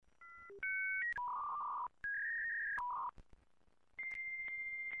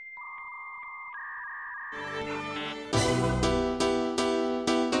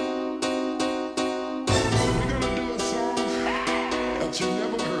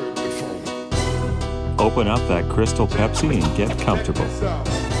Open up that Crystal Pepsi and get comfortable.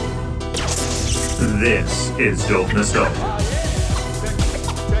 This is Dope Nostalgia.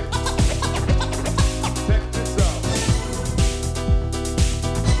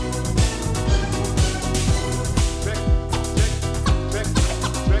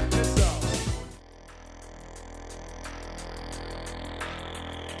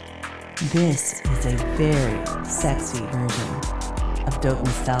 This is a very sexy version of Dope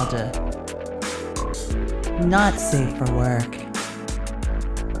Nostalgia. Not safe for work.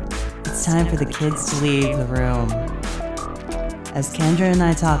 It's time for the kids to leave the room as Kendra and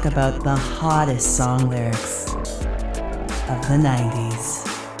I talk about the hottest song lyrics of the 90s.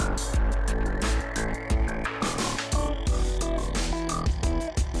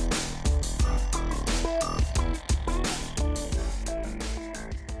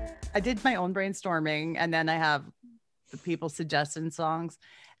 I did my own brainstorming, and then I have the people suggesting songs,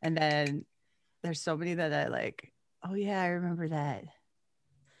 and then there's so many that I like. Oh yeah, I remember that.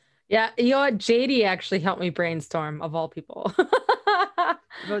 Yeah, you know what? JD actually helped me brainstorm, of all people.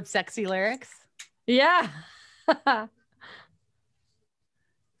 About sexy lyrics. Yeah.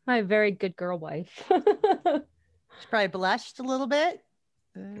 My very good girl wife. She probably blushed a little bit.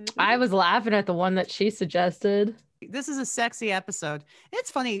 I was laughing at the one that she suggested. This is a sexy episode.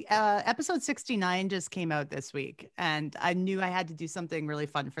 It's funny. Episode 69 just came out this week, and I knew I had to do something really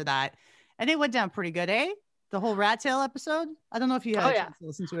fun for that. And it went down pretty good, eh? The whole Rat Tail episode. I don't know if you had a chance to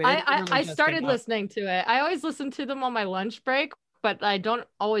listen to it. I started listening to it. I always listen to them on my lunch break, but I don't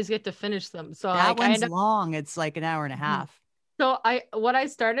always get to finish them. So that one's long. It's like an hour and a half. So what I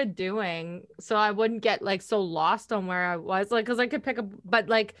started doing, so I wouldn't get like so lost on where I was, like, because I could pick up, but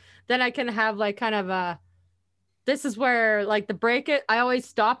like then I can have like kind of a. This is where like the break it. I always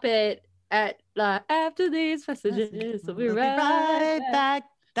stop it at after these messages. We'll be right back.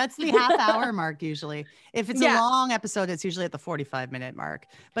 That's the half hour mark usually. If it's a long episode, it's usually at the 45-minute mark.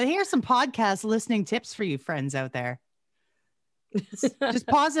 But here's some podcast listening tips for you friends out there. Just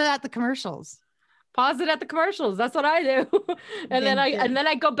pause it at the commercials. Pause it at the commercials. That's what I do. and then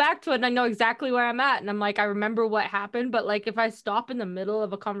I go back to it and I know exactly where I'm at. And I'm like, I remember what happened. But like if I stop in the middle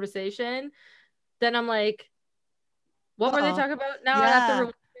of a conversation, then I'm like, what were they talking about? Now I have to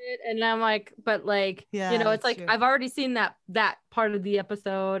rewind it. And I'm like, but like, you know, it's like true. I've already seen that part of the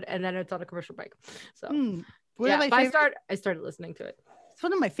episode, and then it's on a commercial break. So I started listening to it. It's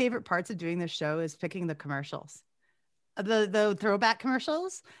one of my favorite parts of doing this show is picking the commercials. The throwback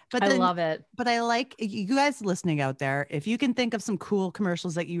commercials. But I love it. But I like you guys listening out there. If you can think of some cool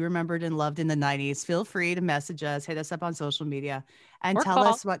commercials that you remembered and loved in the 90s, feel free to message us, hit us up on social media, and tell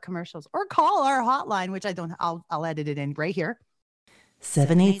us what commercials, or call our hotline, which I'll edit it in right here.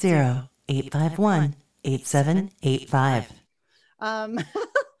 780-851-8785.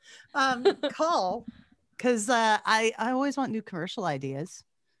 Call, because I always want new commercial ideas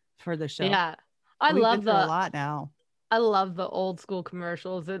for the show. Yeah, I love a lot now. I love the old school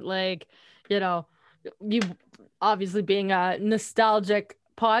commercials. It like, you know, you obviously being a nostalgic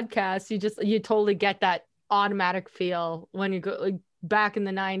podcast, you totally get that automatic feel when you go like, back in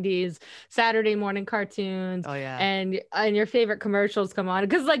the 90s, Saturday morning cartoons. Oh yeah. And your favorite commercials come on.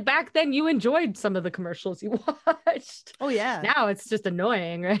 Because like back then you enjoyed some of the commercials you watched. Oh yeah. Now it's just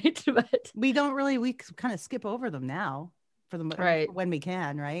annoying, right? But we kind of skip over them now for when we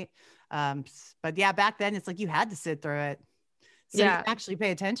can, right? But yeah, back then it's like you had to sit through it, so you actually pay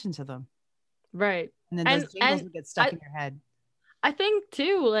attention to them, right? And then those jingles would get stuck in your head. I think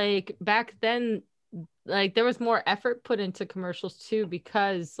too, like back then, like there was more effort put into commercials too,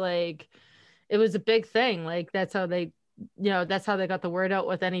 because like it was a big thing. Like that's how they got the word out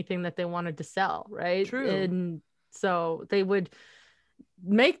with anything that they wanted to sell, right? True. And so they would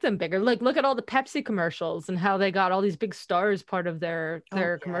make them bigger. Like look at all the Pepsi commercials and how they got all these big stars part of their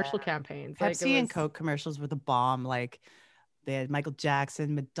commercial campaigns. Pepsi and Coke commercials were the bomb. Like they had Michael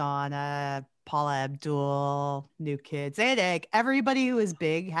Jackson, Madonna, Paula Abdul, New Kids. They had everybody who was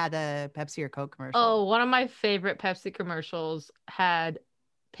big had a Pepsi or Coke commercial. Oh, one of my favorite Pepsi commercials had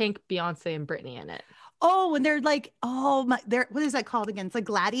Pink, Beyonce, and Britney in it. Oh, and they're like, what is that called again? It's like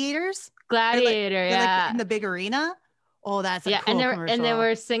Gladiators. Gladiator, they're like in the big arena. Oh, that's a cool commercial. And they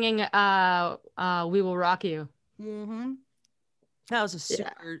were singing "We Will Rock You." Mm-hmm. That was a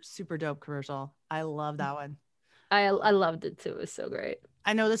super dope commercial. I love that one. I loved it too. It was so great.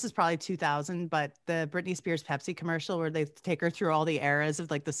 I know this is probably 2000, but the Britney Spears Pepsi commercial where they take her through all the eras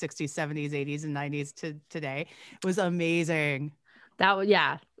of like the 60s, 70s, 80s, and 90s to today was amazing. That was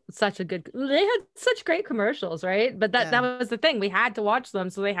such a good. They had such great commercials, right? But that was the thing. We had to watch them,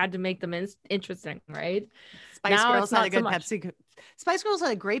 so they had to make them interesting, right? Spice Girls had a good Pepsi. Spice Girls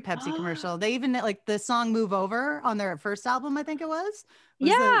had a great Pepsi commercial. They even like the song "Move Over" on their first album, I think it was.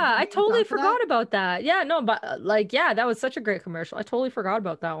 Yeah, I totally forgot about that. Yeah, no, but like, yeah, that was such a great commercial. I totally forgot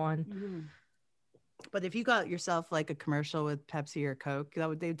about that one. Mm-hmm. But if you got yourself like a commercial with Pepsi or Coke,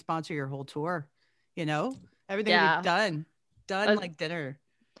 they'd sponsor your whole tour. You know, everything would be done like dinner.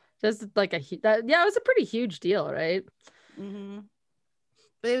 Just like it was a pretty huge deal, right? Mm-hmm.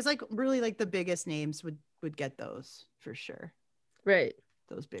 But it was like really like the biggest names would get those for sure. Right.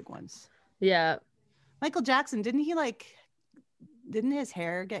 Those big ones. Yeah. Michael Jackson, didn't his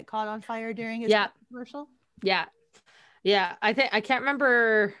hair get caught on fire during his commercial? Yeah. Yeah. I can't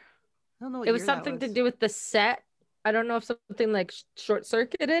remember. I don't know what it was something to do with the set. I don't know if something like short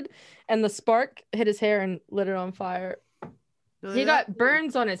circuited and the spark hit his hair and lit it on fire. He got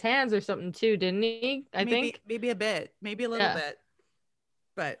burns on his hands or something too, didn't he? I think maybe a bit, maybe a little bit.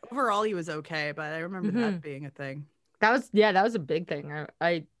 But overall, he was okay. But I remember that being a thing. That was a big thing.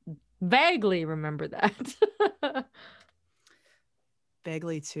 I vaguely remember that.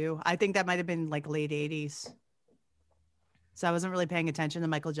 Vaguely too. I think that might have been like late 80s. So I wasn't really paying attention to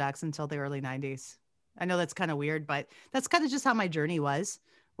Michael Jackson until the early 90s. I know that's kind of weird, but that's kind of just how my journey was,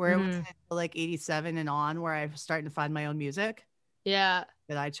 where it was until like 87 and on where I was starting to find my own music. Yeah.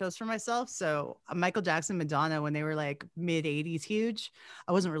 That I chose for myself. So Michael Jackson, Madonna, when they were like mid 80s huge,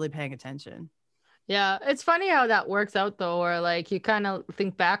 I wasn't really paying attention. Yeah. It's funny how that works out though, where like you kind of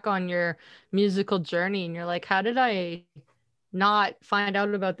think back on your musical journey and you're like, how did I not find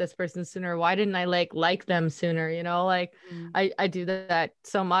out about this person sooner? Why didn't I like them sooner? You know, like I do that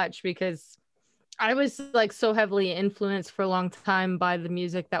so much because I was like so heavily influenced for a long time by the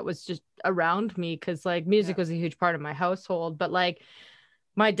music that was just around me. Cause like music was a huge part of my household, but like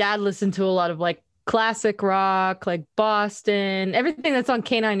my dad listened to a lot of like classic rock, like Boston, everything that's on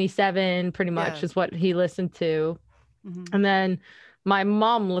K97 pretty much is what he listened to. And then my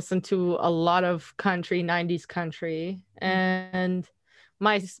mom listened to a lot of country, 90s country, and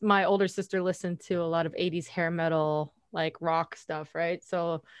my older sister listened to a lot of 80s hair metal, like rock stuff, right?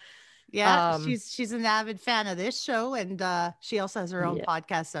 So she's an avid fan of this show, and she also has her own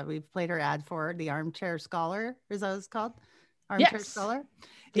podcast that we've played her ad for, the Armchair Scholar. Is that what it's called? Armchair Scholar.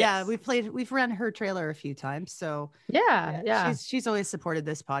 Yeah, we've run her trailer a few times. So she's always supported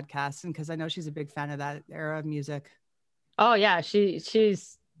this podcast, and because I know she's a big fan of that era of music. Oh yeah,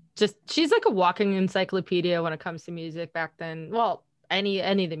 she's like a walking encyclopedia when it comes to music back then. Well, any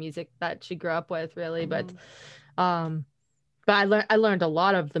of the music that she grew up with, really. But I learned a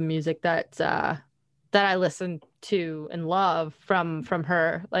lot of the music that I listened to and love from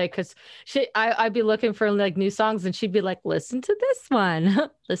her. Like, cause I'd be looking for like new songs, and she'd be like, "Listen to this one,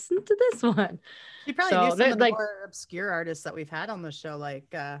 listen to this one." She probably knew some of the more obscure artists that we've had on the show,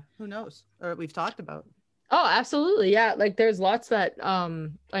 like who knows, or we've talked about. Oh, absolutely. Yeah. Like there's lots that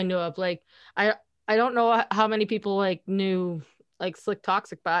I knew of. Like I don't know how many people like knew like Slick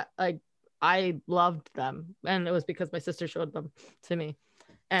Toxic, but like I loved them, and it was because my sister showed them to me,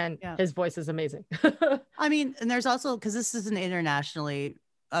 and his voice is amazing. I mean, and there's also, because this is an internationally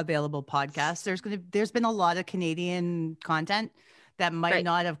available podcast, there's been a lot of Canadian content that might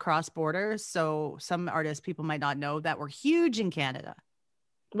not have crossed borders. So some artists people might not know that were huge in Canada.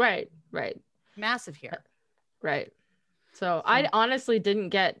 Right. Massive here. Right. So I honestly didn't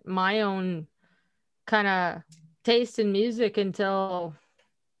get my own kind of taste in music until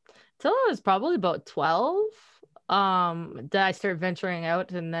I was probably about 12. That I started venturing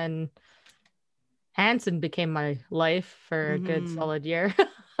out, and then Hanson became my life for a good solid year.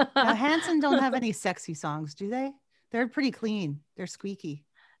 Now, Hanson don't have any sexy songs, do they? They're pretty clean. They're squeaky.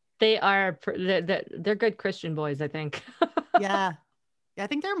 They are. They're good Christian boys, I think. Yeah, I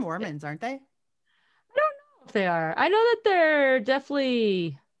think they're Mormons, aren't they? I don't know if they are. I know that they're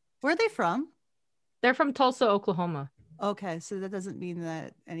definitely. Where are they from? They're from Tulsa, Oklahoma. Okay, so that doesn't mean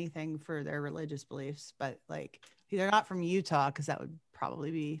that anything for their religious beliefs, but like they're not from Utah, because that would probably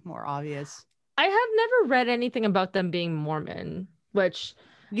be more obvious. I have never read anything about them being Mormon, which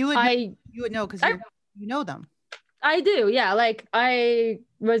you would know because you know them. I do, yeah. Like I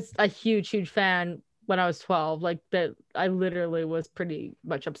was a huge fan when I was 12. Like that, I literally was pretty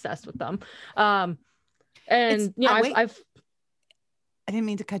much obsessed with them. And I didn't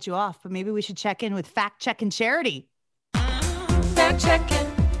mean to cut you off, but maybe we should check in with Fact Check and Charity.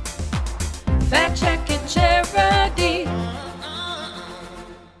 Fact checking Charity.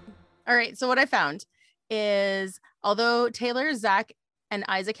 All right, so what I found is, although Taylor, Zach, and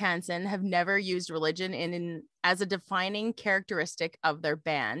Isaac Hanson have never used religion as a defining characteristic of their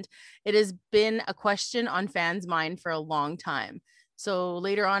band, it has been a question on fans' mind for a long time. So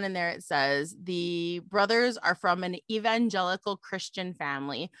later on in there, it says the brothers are from an evangelical Christian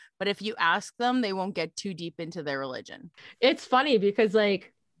family, but if you ask them, they won't get too deep into their religion. It's funny because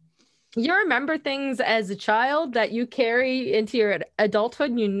like you remember things as a child that you carry into your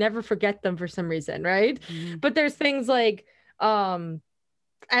adulthood and you never forget them for some reason, right? Mm-hmm. But there's things like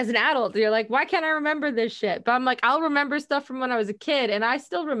as an adult, you're like, why can't I remember this shit? But I'm like, I'll remember stuff from when I was a kid, and I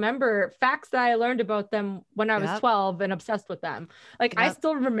still remember facts that I learned about them when I was 12 and obsessed with them. Like, I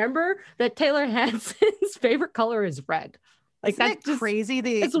still remember that Taylor Hanson's favorite color is red. Like, Isn't that's just crazy.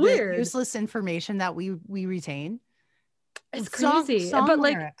 It's weird. Useless information that we retain. It's crazy. Song but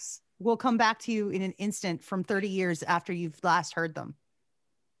like, lyrics will come back to you in an instant from 30 years after you've last heard them.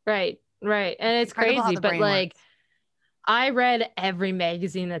 Right. And it's crazy, but like. Works. I read every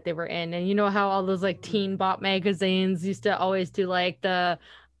magazine that they were in, and you know how all those like teen bop magazines used to always do like the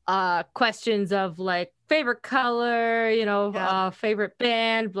questions of like favorite color, you know, favorite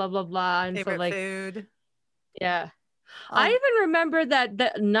band, blah blah blah, and favorite so like food. Yeah, I even remember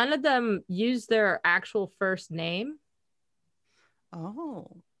that none of them used their actual first name.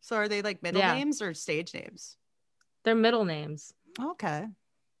 Oh, so are they like middle names or stage names? They're middle names. Okay.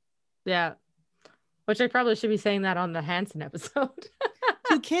 Yeah. Which I probably should be saying that on the Hanson episode.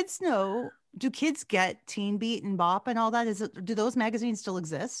 Do kids get Teen Beat and Bop and all that? Do those magazines still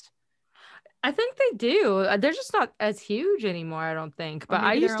exist? I think they do. They're just not as huge anymore, I don't think. But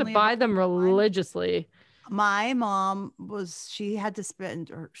I used to buy them religiously. My mom she had to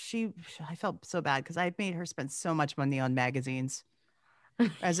spend, I felt so bad because I made her spend so much money on magazines.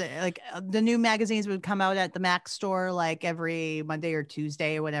 The new magazines would come out at the Mac store like every Monday or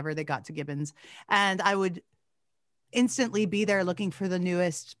Tuesday or whenever they got to Gibbons, and I would instantly be there looking for the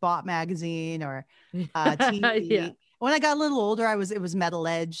newest Bop magazine or TV. Yeah. When I got a little older, it was Metal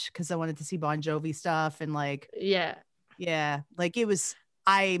Edge because I wanted to see Bon Jovi stuff and like like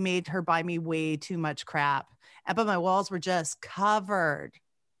I made her buy me way too much crap, but my walls were just covered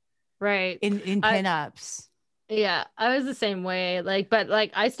in pinups. Yeah, I was the same way. But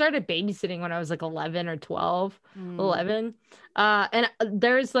I started babysitting when I was like 11 or 12, 11. And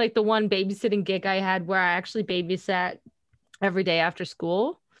there's like the one babysitting gig I had where I actually babysat every day after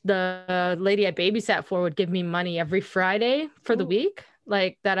school. The lady I babysat for would give me money every Friday for the week,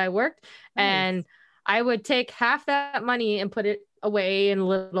 like that I worked. Nice. And I would take half that money and put it away in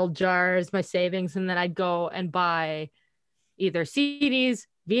little jars, my savings. And then I'd go and buy either CDs,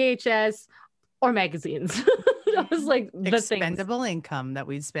 VHS, or magazines. That was like the expendable income that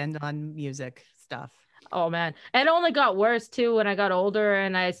we'd spend on music stuff. Oh man, it only got worse too when I got older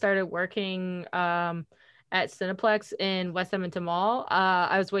and I started working at Cineplex in West Edmonton Mall.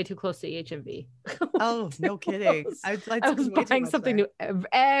 I was way too close to HMV. Oh, no kidding! I was buying something new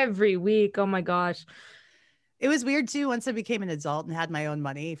every week. Oh my gosh. It was weird too once I became an adult and had my own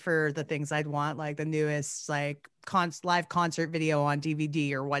money for the things I'd want, like the newest like live concert video on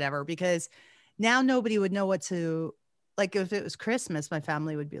DVD or whatever, because now nobody would know what to, like if it was Christmas, my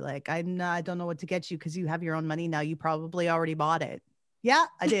family would be like, I don't know what to get you because you have your own money now. You probably already bought it. Yeah,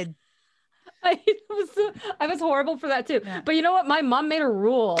 I did. I was horrible for that too. Yeah. But you know what? My mom made a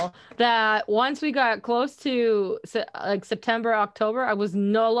rule that once we got close to like September, October, I was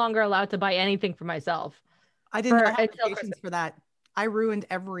no longer allowed to buy anything for myself. I didn't have patience for that. I ruined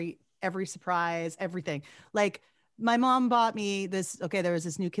every surprise, everything. Like my mom bought me this. Okay, there was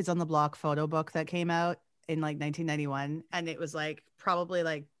this New Kids on the Block photo book that came out in like 1991, and it was like probably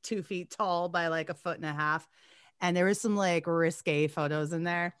like 2 feet tall by like 1.5 feet, and there was some like risque photos in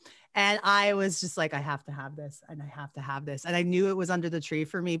there. And I was just like, I have to have this, and I have to have this, and I knew it was under the tree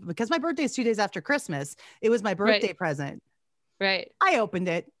for me because my birthday is 2 days after Christmas. It was my birthday present. Right. I opened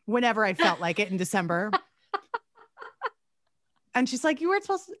it whenever I felt like it in December. And she's like, you weren't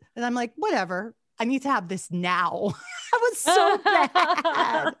supposed to. And I'm like, whatever. I need to have this now. I was so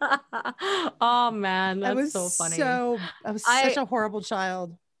bad. Oh man, that's so funny. I was such a horrible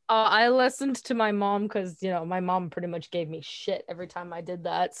child. I listened to my mom because, my mom pretty much gave me shit every time I did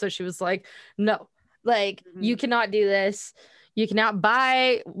that. So she was like, no, like you cannot do this. You cannot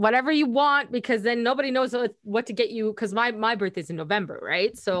buy whatever you want because then nobody knows what to get you. Because my birthday's in November,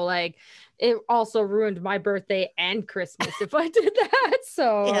 right? So like it also ruined my birthday and Christmas if I did that. So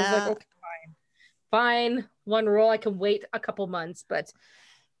I was like, okay, fine. One rule, I can wait a couple months, but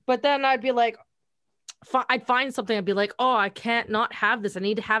then I'd be like, I'd find something. I'd be like, oh, I can't not have this. I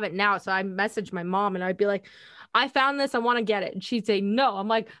need to have it now. So I messaged my mom and I'd be like, I found this. I want to get it. And she'd say, no. I'm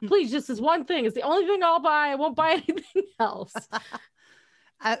like, please, just this one thing. It's the only thing I'll buy. I won't buy anything else.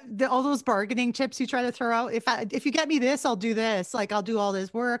 all those bargaining chips you try to throw out. If you get me this, I'll do this. Like I'll do all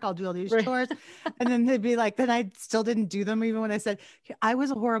this work, I'll do all these chores, and then they'd be like, then I still didn't do them even when I said I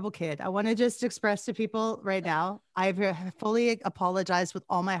was a horrible kid. I want to just express to people right now, I've fully apologized with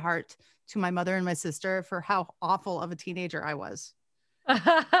all my heart to my mother and my sister for how awful of a teenager I was.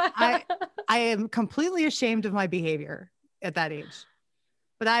 I am completely ashamed of my behavior at that age,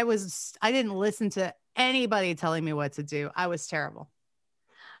 but I didn't listen to anybody telling me what to do. I was terrible.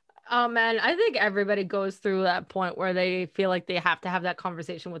 Oh man, I think everybody goes through that point where they feel like they have to have that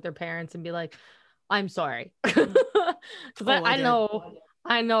conversation with their parents and be like, I'm sorry. But I know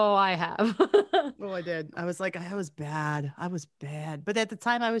I have. Oh, I did. I was like, I was bad. But at the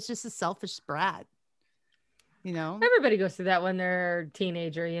time I was just a selfish brat. You know, everybody goes through that when they're a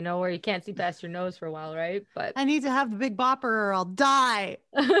teenager, you know, where you can't see past your nose for a while, right? But I need to have the big bopper or I'll die.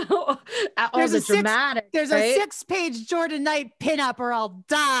 There's a 6-page Jordan Knight pinup or I'll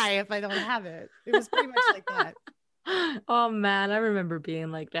die if I don't have it. It was pretty much like that. Oh man, I remember being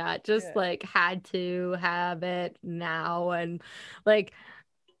like that. Just like had to have it now. And like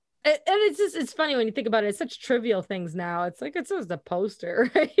and it's funny when you think about it. It's such trivial things now. It's like it's just a poster,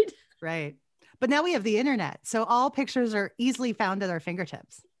 right? Right. But now we have the internet. So all pictures are easily found at our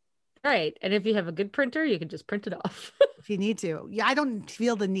fingertips. Right. And if you have a good printer, you can just print it off. If you need to. Yeah, I don't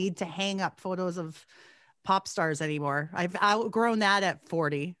feel the need to hang up photos of pop stars anymore. I've outgrown that at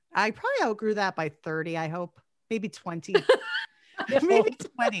 40. I probably outgrew that by 30, I hope. Maybe 20. Maybe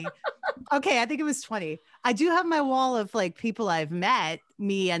 20. Okay, I think it was 20. I do have my wall of like people I've met,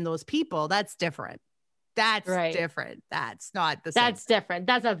 me and those people. That's different. That's different. That's not the same. That's different.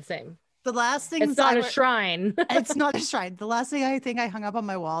 That's not the same. The last thing it's not a shrine. It's not a shrine. The last thing I think I hung up on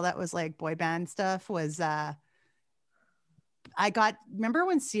my wall that was like boy band stuff was remember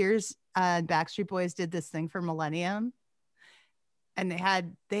when Sears and Backstreet Boys did this thing for Millennium? And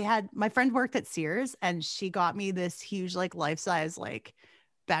they had my friend worked at Sears and she got me this huge like life-size like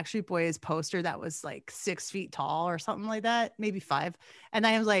Backstreet Boys poster that was like 6 feet tall or something like that, maybe 5. And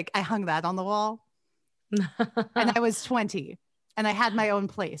I was like, I hung that on the wall. And I was 20 and I had my own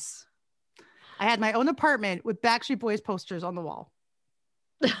place. I had my own apartment with Backstreet Boys posters on the wall.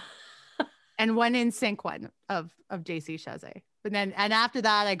 And one NSYNC one of JC Chasez. And after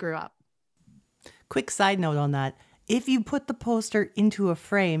that, I grew up. Quick side note on that. If you put the poster into a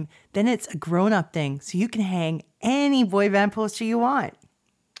frame, then it's a grown-up thing. So you can hang any boy band poster you want.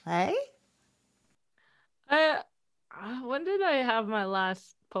 Hey? When did I have my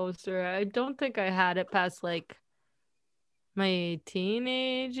last poster? I don't think I had it past like my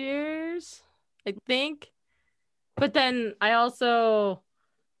teenage years, I think. But then I also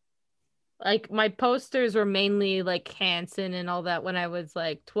like my posters were mainly like Hanson and all that when I was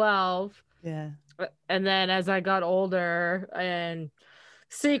like 12. Yeah. And then as I got older and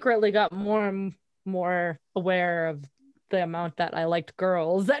secretly got more and more aware of the amount that I liked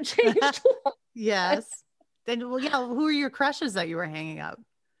girls, that changed a lot. Yes. Then, well, yeah, who are your crushes that you were hanging up?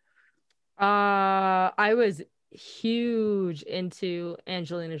 I was huge into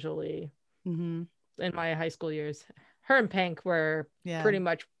Angelina Jolie in my high school years. Her and Pink were pretty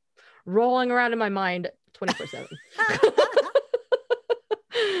much rolling around in my mind 24/7.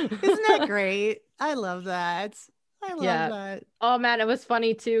 Isn't that great? I love that. I love that. Oh man, it was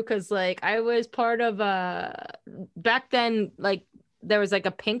funny too because like I was part of back then, like there was like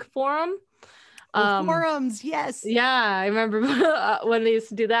a Pink forum. Forums, yes. Yeah, I remember when they used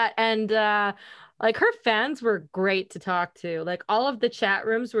to do that. And like her fans were great to talk to. Like all of the chat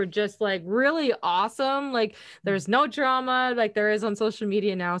rooms were just like really awesome. Like there's no drama like there is on social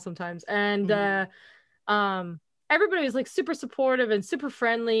media now sometimes. And everybody was like super supportive and super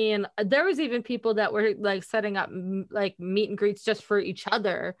friendly. And there was even people that were like setting up like meet and greets just for each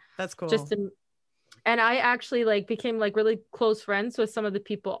other. That's cool. And I actually like became like really close friends with some of the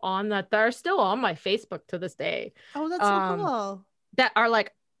people on that are still on my Facebook to this day. Oh, that's so cool. That are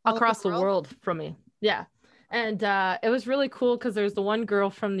like across the world from me. Yeah. And it was really cool because there's the one girl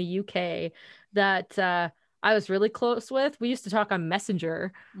from the UK that I was really close with. We used to talk on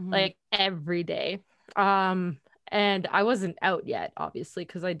Messenger like every day. And I wasn't out yet, obviously,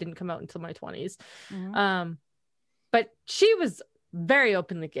 because I didn't come out until my 20s. But she was very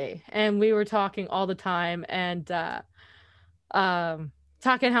openly gay and we were talking all the time and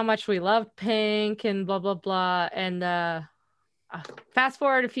talking how much we loved Pink and blah blah blah. And fast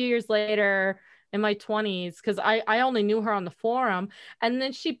forward a few years later in my 20s, because I only knew her on the forum, and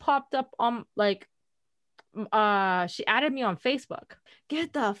then she popped up on like she added me on Facebook.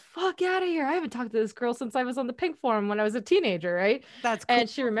 Get the fuck out of here, I haven't talked to this girl since I was on the Pink forum when I was a teenager, right? That's cool. And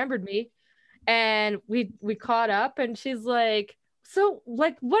she remembered me and we caught up and she's like, so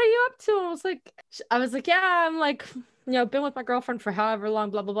like, what are you up to? And I was like, yeah, I'm like, been with my girlfriend for however long,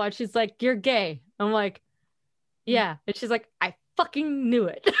 blah, blah, blah. And she's like, you're gay. I'm like, yeah. And she's like, I fucking knew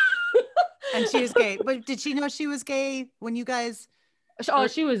it. And she is gay. But did she know she was gay when you guys? Oh,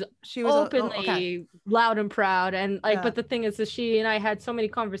 she was openly loud and proud. And like, but the thing is she and I had so many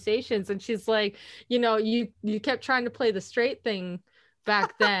conversations, and she's like, you kept trying to play the straight thing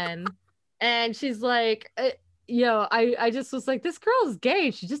back then. And she's like, I just was like, this girl is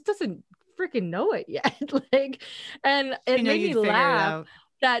gay. She just doesn't freaking know it yet. Like, and it made me laugh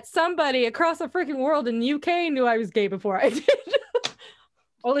that somebody across the freaking world in the UK knew I was gay before I did.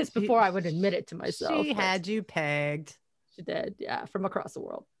 Or at least before I would admit it to myself. She had you pegged. She did, yeah, from across the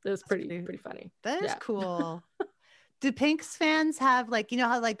world. It was pretty funny. That is cool. Do Pink's fans have like,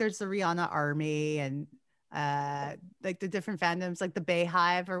 how like there's the Rihanna Army and like the different fandoms, like the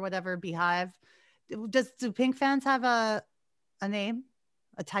Bayhive or whatever, Beehive? Do Pink fans have a name,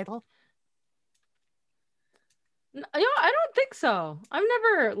 a title? I don't think so.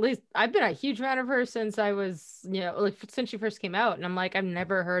 At least I've been a huge fan of her since I was, like since she first came out, and I'm like, I've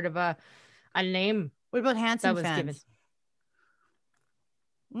never heard of a name. What about Hanson that was fans?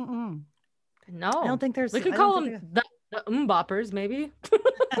 Given. No, I don't think there's. We could call them the boppers, maybe.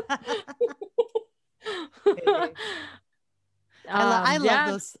 I love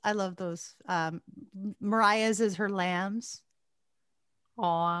those. I love those. Mariah's is her lambs.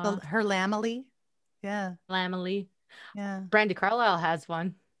 Aww. Her Lamely. Yeah. Lamely. Yeah. Brandy Carlisle has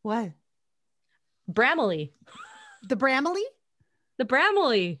one. What? Bramley. The Bramley? The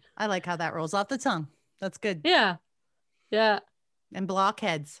Bramley. I like how that rolls off the tongue. That's good. Yeah. Yeah. And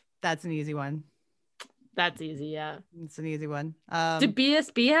Blockheads. That's an easy one. That's easy. Yeah. It's an easy one. Did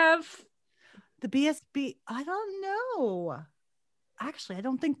BSB have? The BSB? I don't know. Actually, I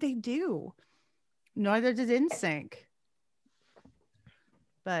don't think they do. Neither did NSYNC.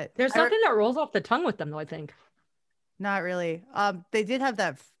 But there's something that rolls off the tongue with them, though, I think. Not really. They did have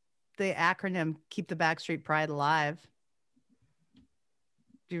the acronym Keep the Backstreet Pride Alive.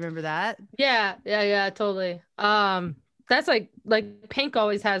 Do you remember that? Yeah, totally. That's like Pink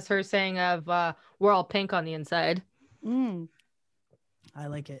always has her saying of we're all pink on the inside. I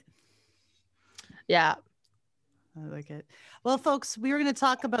like it. Yeah. I like it. Well, folks, we were going to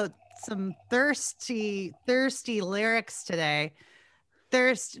talk about some thirsty lyrics today.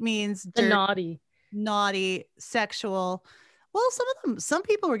 Thirst means dirt, naughty, sexual. Well, some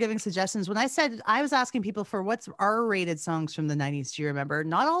people were giving suggestions. When I said I was asking people for what's R-rated songs from the 90s, do you remember?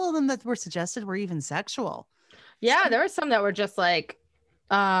 Not all of them that were suggested were even sexual. Yeah, there were some that were just like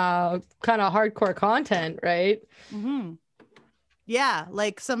kind of hardcore content, right? Mm-hmm. Yeah,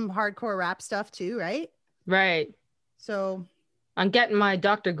 like some hardcore rap stuff too, right? Right. So I'm getting my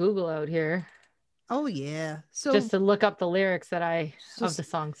Dr. Google out here. Oh yeah. So just to look up the lyrics of the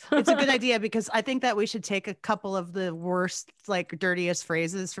songs. It's a good idea because I think that we should take a couple of the worst, like dirtiest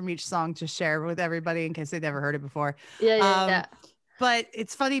phrases from each song to share with everybody in case they've never heard it before. Yeah. But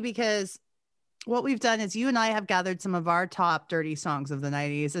it's funny because what we've done is you and I have gathered some of our top dirty songs of the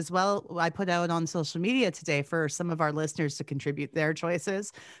 90s as well. I put out on social media today for some of our listeners to contribute their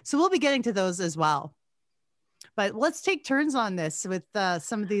choices. So we'll be getting to those as well. But let's take turns on this with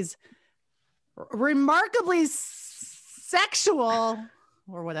some of these remarkably sexual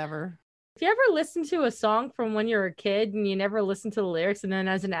or whatever. If you ever listen to a song from when you're a kid and you never listen to the lyrics, and then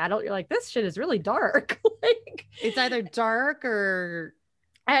as an adult you're like, this shit is really dark. Like, it's either dark or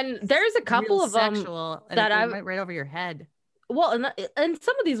and there's a couple of them that I went right over your head. Well, and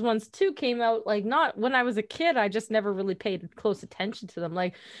some of these ones too came out like not when I was a kid. I just never really paid close attention to them.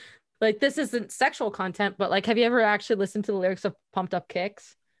 Like this isn't sexual content, but like, have you ever actually listened to the lyrics of Pumped Up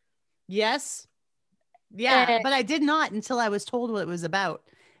Kicks? Yes. Yeah, but I did not until I was told what it was about.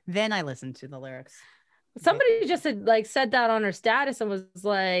 Then I listened to the lyrics. Somebody just said that on her status and was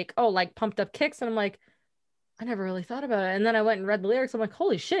like, oh, like Pumped Up Kicks. And I'm like, I never really thought about it. And then I went and read the lyrics. I'm like,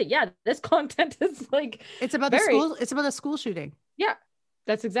 holy shit. Yeah, this content is like, it's about the school. It's about a school shooting. Yeah,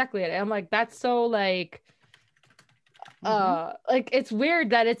 that's exactly it. I'm like, that's so like, like it's weird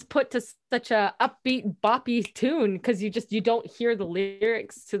that it's put to such a upbeat boppy tune because you don't hear the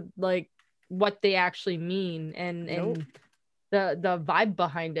lyrics to like what they actually mean and the vibe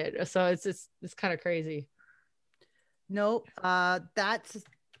behind it. So it's kind of crazy. Nope.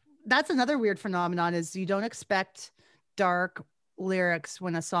 That's another weird phenomenon is you don't expect dark lyrics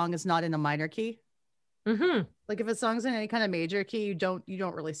when a song is not in a minor key. Mm-hmm. Like if a song's in any kind of major key, you don't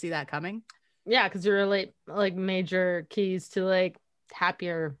really see that coming. Yeah, because you relate like major keys to like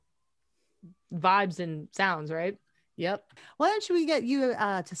happier vibes and sounds, right? Yep. Why don't we get you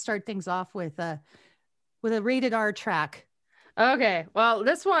to start things off with a rated R track? Okay, well,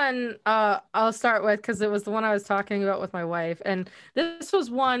 this one I'll start with because it was the one I was talking about with my wife, and this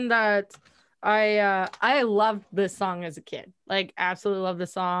was one that I loved this song as a kid, like absolutely loved the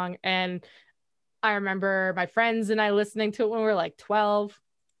song, and I remember my friends and I listening to it when we were like 12,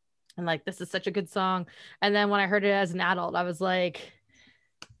 and like this is such a good song, and then when I heard it as an adult, I was like,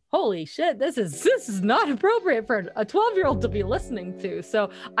 holy shit, this is not appropriate for a 12-year-old to be listening to.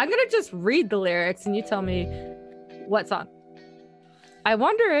 So I'm gonna just read the lyrics and you tell me what song. I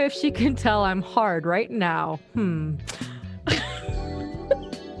wonder if she can tell I'm hard right now.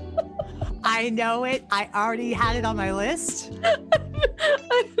 I know it. I already had it on my list.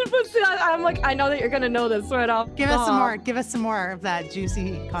 I'm like, I know that you're gonna know this right off. Give us some more. Give us some more of that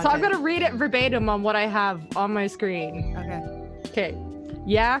juicy content. So I'm gonna read it verbatim on what I have on my screen. Okay.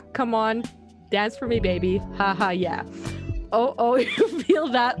 Yeah, come on, dance for me, baby. Haha, yeah. Oh, you feel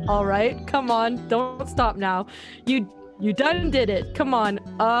that? All right, come on, don't stop now. You done did it. Come on.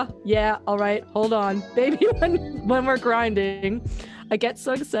 Yeah, all right, hold on, baby. When we're grinding, I get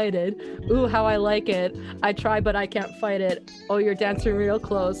so excited. Ooh, how I like it. I try, but I can't fight it. Oh, you're dancing real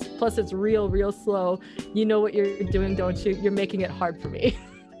close. Plus, it's real slow. You know what you're doing, don't you? You're making it hard for me.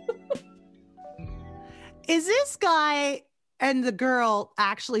 Is this guy and the girl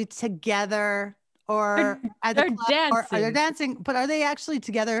actually together, or at the they're club, dancing? or they're dancing, but are they actually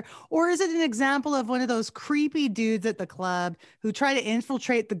together, or is it an example of one of those creepy dudes at the club who try to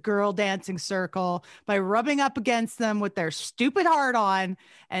infiltrate the girl dancing circle by rubbing up against them with their stupid heart on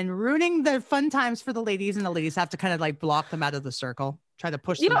and ruining their fun times for the ladies, and the ladies have to kind of like block them out of the circle, try to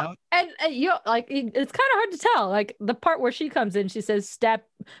push them out? And like, it's kind of hard to tell. Like the part where she comes in, she says, step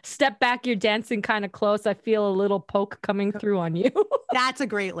back, you're dancing kind of close. I feel a little poke coming through on you. That's a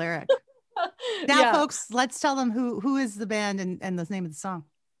great lyric. Now, folks, let's tell them who is the band and the name of the song.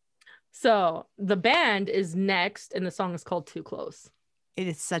 So the band is Next, and the song is called Too Close. It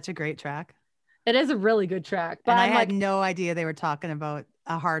is such a great track. It is a really good track. But and I had no idea they were talking about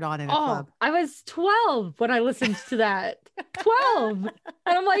a hard on in a club. I was 12 when I listened to that. 12. And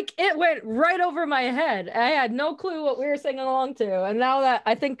I'm like, it went right over my head. I had no clue what we were singing along to. And now that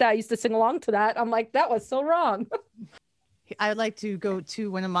I think that I used to sing along to that, I'm like, that was so wrong. I would like to go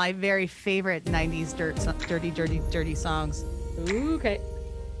to one of my very favorite 90s dirty songs. Ooh, okay.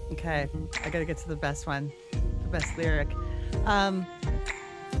 I gotta get to the best one, the best lyric.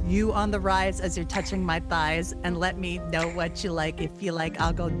 You on the rise as you're touching my thighs, and let me know what you like. If you like,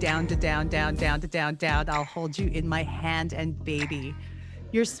 I'll go down to down, down, down to down, down. I'll hold you in my hand, and baby,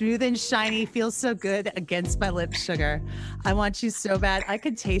 you're smooth and shiny, feels so good against my lips, sugar. I want you so bad, I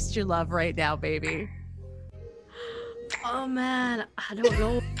could taste your love right now, baby. Oh man, I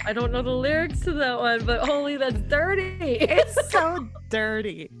don't know the lyrics to that one, but holy, that's dirty. It's so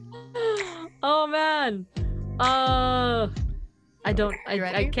dirty. Oh man. I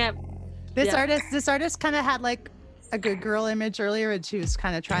can't. This artist kind of had like a good girl image earlier, and she was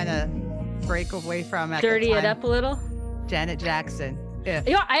kind of trying to break away from it. Dirty it up a little. Janet Jackson.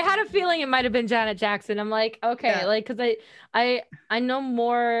 Yeah, I had a feeling it might have been Janet Jackson. I'm like, okay, like, because I know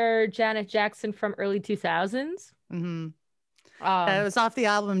more Janet Jackson from early 2000s. Mm-hmm. It was off the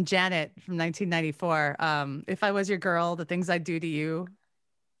album Janet from 1994. If I Was Your Girl, The Things I'd Do to You.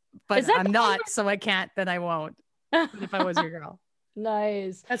 But I'm not, so I can't, then I won't. If I Was Your Girl.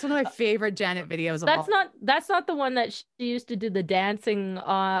 Nice. That's one of my favorite Janet videos. That's not the one that she used to do the dancing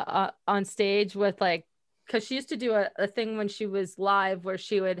on stage with, like, because she used to do a thing when she was live where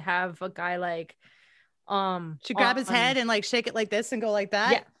she would have a guy like she'd grab his head and like shake it like this and go like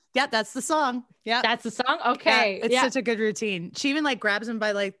that. Yeah, that's the song. Yeah, that's the song. Okay, it's such a good routine. She even like grabs him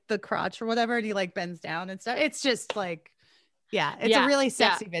by like the crotch or whatever, and he like bends down and stuff. It's just like, it's a really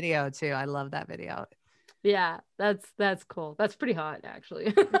sexy video too. I love that video. Yeah, that's cool. That's pretty hot,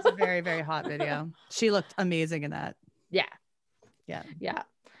 actually. It's a very, very hot video. She looked amazing in that. Yeah.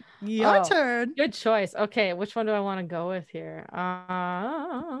 Your turn. Good choice. Okay, which one do I want to go with here?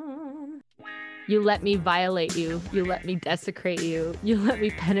 You let me violate you. You let me desecrate you. You let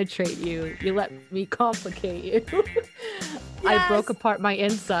me penetrate you. You let me complicate you. I broke apart my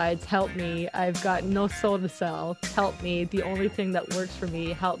insides. Help me. I've got no soul to sell. Help me. The only thing that works for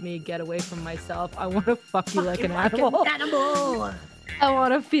me. Help me get away from myself. I want to fuck you like an animal. I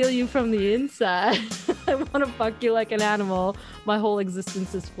want to feel you from the inside. I want to fuck you like an animal. My whole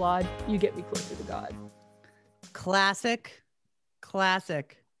existence is flawed. You get me closer to God. Classic.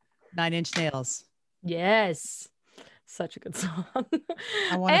 9 Inch Nails. Yes. Such a good song.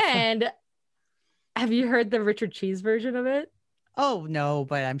 And have you heard the Richard Cheese version of it? Oh no,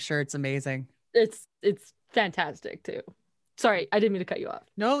 but I'm sure it's amazing. It's fantastic too. Sorry, I didn't mean to cut you off.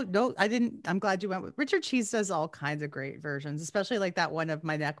 No, I didn't. I'm glad you went with Richard Cheese. Does all kinds of great versions, especially like that one of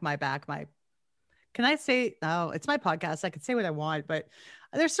My Neck, My Back, My. Can I say? Oh, it's my podcast. I can say what I want, but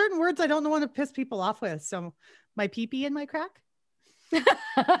there's certain words I don't want to piss people off with. So, my pee-pee and my crack.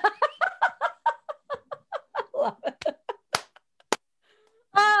 Love it.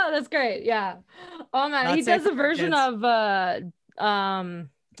 Oh, that's great. Yeah. Oh man, he does a version of Down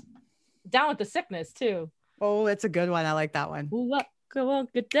with the Sickness too. Oh, it's a good one. I like that one. Walk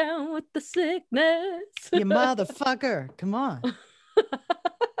it down with the sickness. You motherfucker. Come on.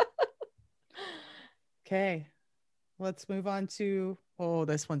 Okay. Let's move on to, oh,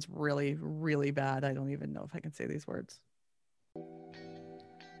 this one's really, really bad. I don't even know if I can say these words.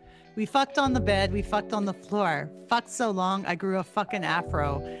 We fucked on the bed. We fucked on the floor. Fucked so long, I grew a fucking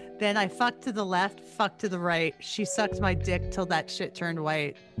afro. Then I fucked to the left, fucked to the right. She sucked my dick till that shit turned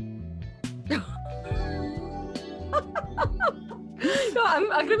white. No, I'm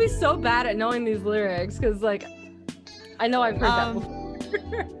gonna be so bad at knowing these lyrics because, like, I know I've heard that before.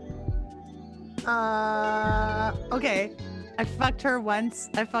 Okay. I fucked her once.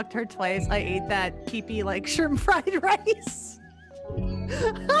 I fucked her twice. I ate that pee-pee like shrimp fried rice.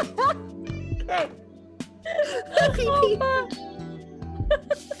 Okay.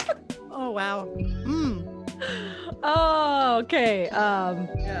 Oh wow. Oh, okay.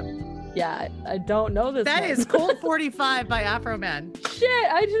 Yeah, I don't know this. That one. is Cold 45 by Afro Man. Shit,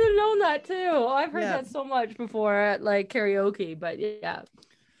 I should have known that too. Oh, I've heard Yeah. that so much before at like karaoke, but yeah.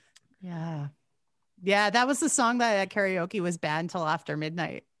 Yeah, that was the song that at karaoke was banned till after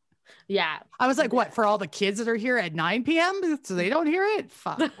midnight. Yeah. I was like, what, for all the kids that are here at 9 p.m. so they don't hear it?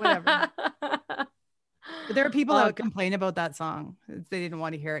 Fuck, whatever. But there are people that would complain about that song. They didn't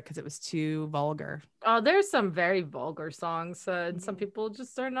want to hear it because it was too vulgar. Oh, there's some very vulgar songs, and some people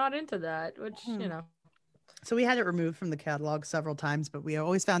just are not into that, which, you know. So we had it removed from the catalog several times, but we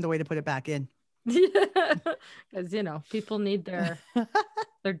always found a way to put it back in. Yeah, because, you know, people need their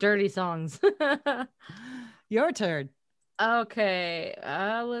dirty songs. Your turn. Okay,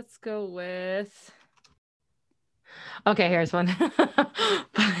 let's go with. Okay, here's one.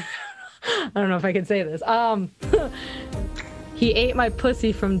 I don't know if I can say this. He ate my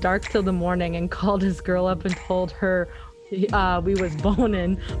pussy from dark till the morning and called his girl up and told her we was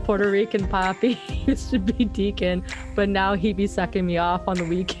boning. Puerto Rican poppy used to be deacon, but now he be sucking me off on the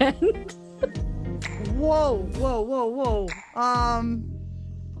weekend. Whoa.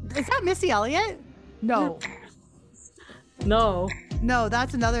 Is that Missy Elliott? No,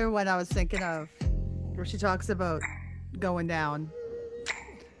 that's another one I was thinking of, where she talks about going down.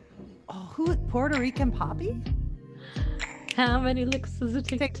 Oh, who? Puerto Rican Poppy? How many licks does it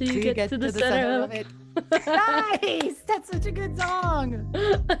take to get to the center of it? Nice! That's such a good song.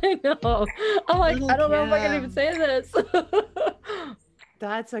 I know. I'm like, I don't know if I can even say this.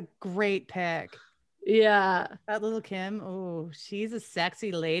 That's a great pick. Yeah. That Little Kim. Oh, she's a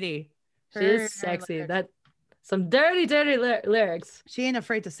sexy lady. She is sexy. That some dirty lyrics. She ain't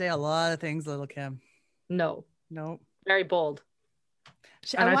afraid to say a lot of things, Little Kim. No. Very bold.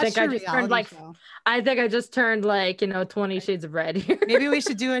 I think I just turned like 20 shades of red here. Maybe we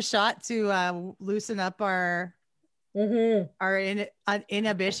should do a shot to loosen up our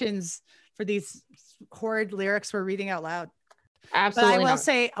inhibitions for these horrid lyrics we're reading out loud. Absolutely. But I will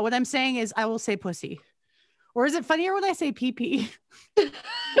say, what I'm saying is I will say pussy. Or is it funnier when I say pee-pee? I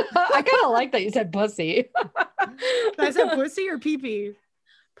kind of like that you said pussy. I said pussy or pee-pee?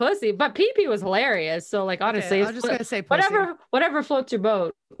 Pussy, but pee-pee was hilarious. So like, honestly, okay, I'm just going to say pussy. Whatever floats your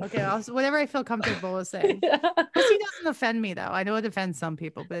boat. Okay, whatever I feel comfortable with saying. Pussy doesn't offend me though. I know it offends some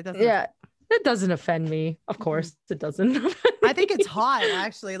people, but it doesn't. Yeah, it doesn't offend me. Of course, it doesn't. I think it's hot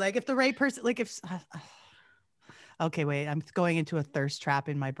actually. Like if the right person, like if. Okay, wait. I'm going into a thirst trap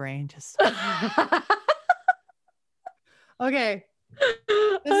in my brain. Just. Okay. This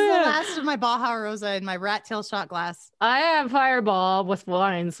is the last of my Baja Rosa in my rat tail shot glass. I have Fireball with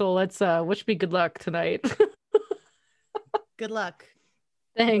wine, so let's wish me good luck tonight. Good luck.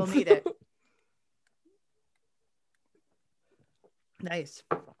 Thanks. We'll need it. Nice.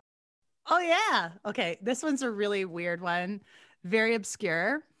 Oh yeah. Okay. This one's a really weird one. Very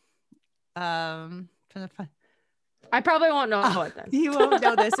obscure. Trying to find. I probably won't know it then. You won't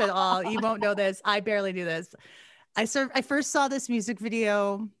know this at all. You won't know this. I barely knew this. I first saw this music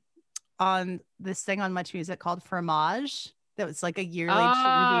video on this thing on Much Music called Fromage. That was like a yearly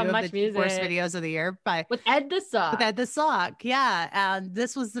review of the worst videos of the year with Ed the Sock. With Ed the Sock, yeah. And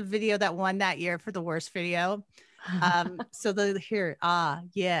this was the video that won that year for the worst video. So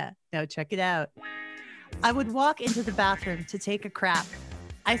yeah. Now check it out. I would walk into the bathroom to take a crap.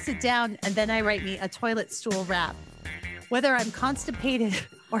 I sit down and then I write me a toilet stool rap. Whether I'm constipated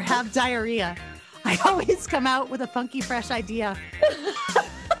or have diarrhea, I always come out with a funky, fresh idea.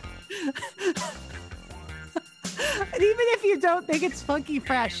 And even if you don't think it's funky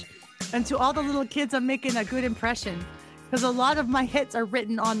fresh, and to all the little kids, I'm making a good impression because a lot of my hits are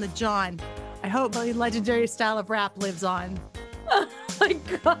written on the John. I hope the legendary style of rap lives on. Oh my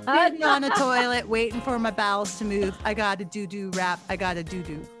God. Sitting on a toilet, waiting for my bowels to move. I got a doo-doo rap. I got a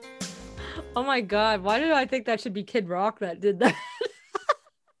doo-doo. Oh my God. Why did I think that should be Kid Rock that did that?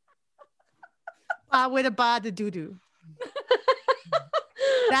 Ba with a ba the doo-doo.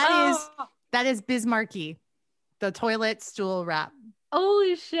 That is Bismarcky, the toilet stool rap.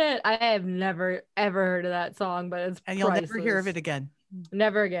 Holy shit. I have never, ever heard of that song, but it's And you'll priceless. never hear of it again.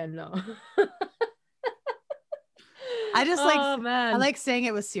 Never again, no. I just man. I like saying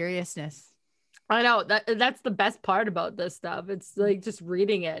it with seriousness. I know that's the best part about this stuff. It's like just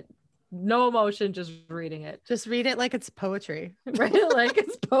reading it. No emotion, just reading it. Just read it like it's poetry. Right? Like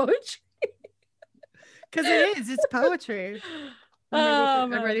it's poetry. Because it is. It's poetry.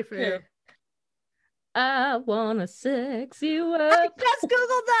 I'm ready for you. I wanna sex you up. I just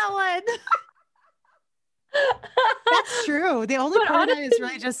Googled that one. That's true. The only part of it is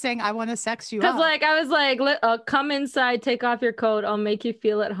really just saying, I want to sex you up. Because like, I was like, come inside, take off your coat. I'll make you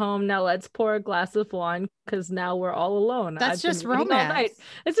feel at home. Now let's pour a glass of wine because now we're all alone. That's just romance.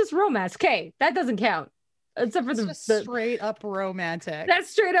 It's just romance. Okay, that doesn't count. Except for the straight up romantic. That's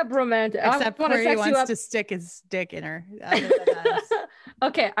straight up romantic. Except where he wants to stick his dick in her.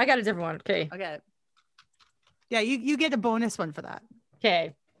 Okay, I got a different one. Okay. Yeah, you get a bonus one for that.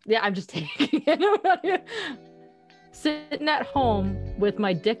 Okay. Yeah, I'm just taking it. Sitting at home with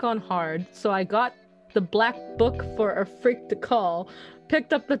my dick on hard, so I got the black book for a freak to call,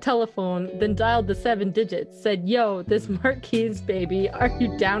 picked up the telephone, then dialed the 7 digits, said, yo, this Marquise baby, are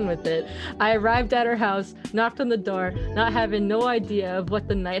you down with it? I arrived at her house, knocked on the door, not having no idea of what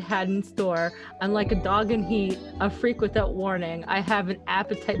the night had in store. I'm like a dog in heat, a freak without warning. I have an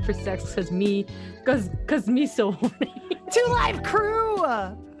appetite for sex cause me so horny. 2 Live Crew!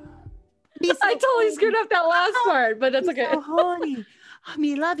 I totally screwed up that last part, but that's okay. So horny.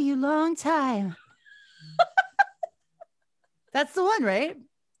 Me love you long time. That's the one, right?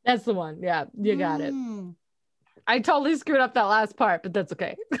 That's the one. Yeah, you got it. I totally screwed up that last part, but that's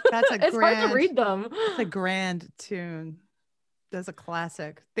okay. That's a it's hard to read them. It's a grand tune. That's a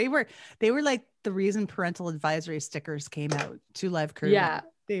classic. They were like the reason parental advisory stickers came out. 2 Live Crew. Yeah.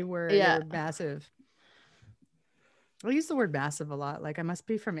 They were massive. I use the word massive a lot. Like I must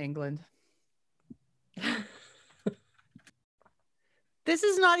be from England. This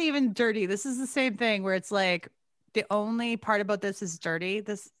is not even dirty. This is the same thing where it's like the only part about this is dirty.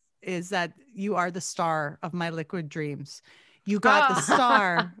 This is that you are the star of my liquid dreams. You got the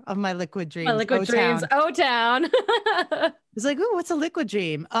star of my liquid dreams. My liquid dreams. O-Town. It's like, oh, what's a liquid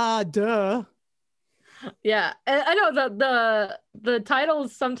dream? Duh. Yeah, I know the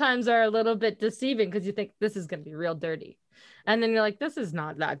titles sometimes are a little bit deceiving because you think this is gonna be real dirty, and then you're like, this is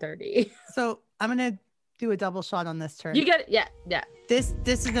not that dirty. So I'm gonna do a double shot on this turn. You get it? Yeah. This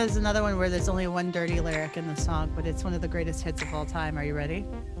is another one where there's only one dirty lyric in the song, but it's one of the greatest hits of all time. Are you ready?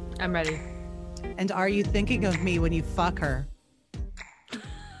 I'm ready. And are you thinking of me when you fuck her?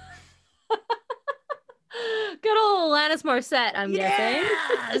 Good old Alanis Morissette, I'm guessing.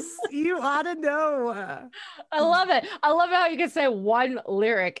 Yes, you ought to know. I love it. I love how you can say one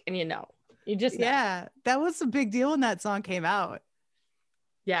lyric and you just know. Yeah, that was a big deal when that song came out.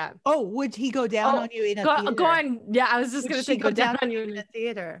 Yeah. Oh, would he go down on you in a theater? Go on. Yeah, I was just going to say go down on you in a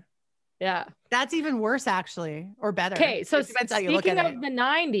theater. Yeah. That's even worse, actually, or better. Okay, so speaking of the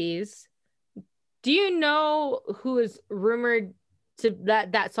 90s, do you know who is rumored to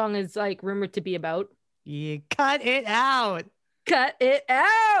that song is like rumored to be about? You cut it out. Cut it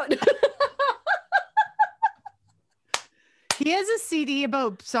out. He has a CD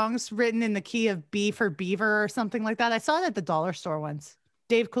about songs written in the key of B for Beaver or something like that. I saw it at the dollar store once.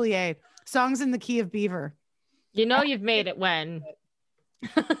 Dave Coulier, songs in the key of Beaver. You know you've made it when.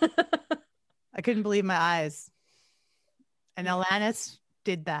 I couldn't believe my eyes. And Alanis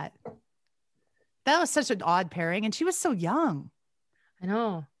did that. That was such an odd pairing. And she was so young. I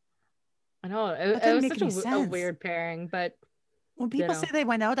know. It was such a weird pairing, but when people say they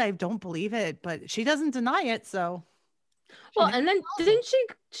went out, I don't believe it, but she doesn't deny it. So, well, and then didn't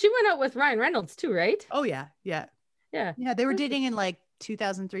she went out with Ryan Reynolds too, right? Oh yeah. They were dating in like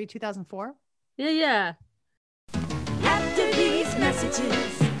 2003, 2004. Yeah. After these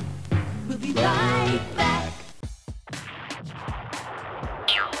messages, we'll be right back.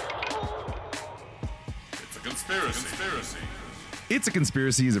 It's a conspiracy. It's a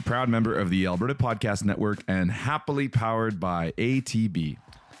Conspiracy is a proud member of the Alberta Podcast Network and happily powered by ATB.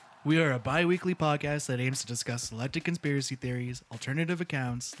 We are a bi-weekly podcast that aims to discuss selected conspiracy theories, alternative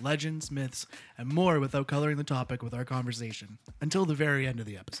accounts, legends, myths, and more without coloring the topic with our conversation, until the very end of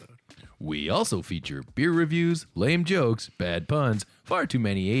the episode. We also feature beer reviews, lame jokes, bad puns, far too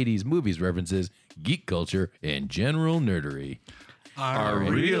many 80s movies references, geek culture, and general nerdery. Our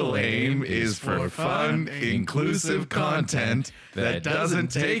real aim is for fun, inclusive content that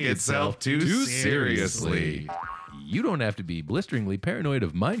doesn't take itself too seriously. You don't have to be blisteringly paranoid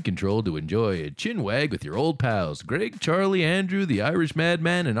of mind control to enjoy a chin wag with your old pals, Greg, Charlie, Andrew, the Irish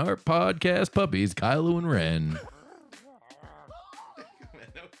Madman, and our podcast puppies, Kylo and Ren.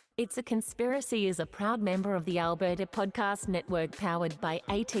 It's a Conspiracy is a proud member of the Alberta Podcast Network powered by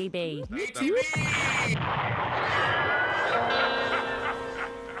ATB.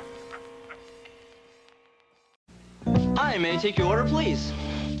 Hi, may I take your order, please?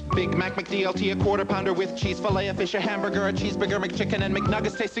 Big Mac McDLT, a quarter pounder with cheese, filet of fish, a hamburger, a cheeseburger, McChicken, and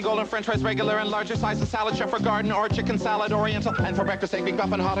McNuggets, tasty golden French fries, regular and larger size, a salad, chef or garden, or chicken salad, oriental. And for breakfast, egg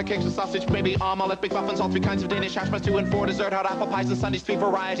McMuffin, hot cakes with sausage, maybe omelette, McMuffins, all 3 kinds of Danish hash browns, 2 and 4 dessert, hot apple pies and sundaes, 3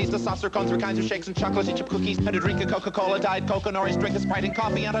 varieties, the saucer cone, 3 kinds of shakes and chocolate chip cookies, and a drink of Coca-Cola, Diet Coke, an orange drink, a Sprite and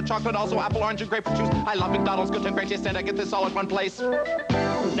coffee, and a chocolate, also apple, orange, and grapefruit juice. I love McDonald's, good and great taste, and I get this all at one place.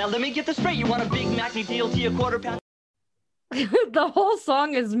 Now let me get this straight. You want a Big Mac McDLT, a quarter pounder? The whole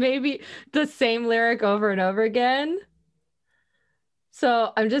song is maybe the same lyric over and over again.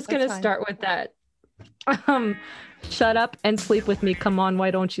 So I'm just going to start with that. Shut up and sleep with me. Come on,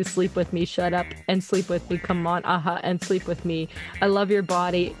 why don't you sleep with me? Shut up and sleep with me. Come on, and sleep with me. I love your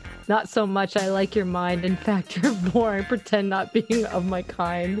body. Not so much. I like your mind. In fact, you're boring. Pretend not being of my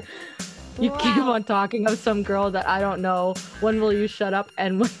kind. You keep on talking of some girl that I don't know. When will you shut up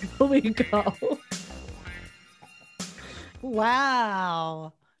and when will we go?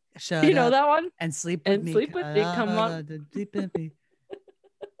 Wow. Shut you know up that one? and sleep with me. Sleep with me. Come on. Sleep with me.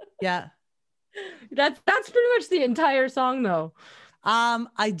 Yeah. That's pretty much the entire song though.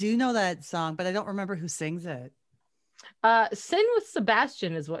 I do know that song, but I don't remember who sings it. Sin with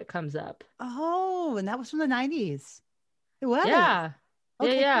Sebastian is what comes up. Oh, and that was from the 90s. It was. Yeah.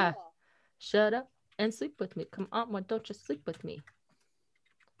 Okay, yeah. cool. Shut up and sleep with me. Come on, why don't you sleep with me?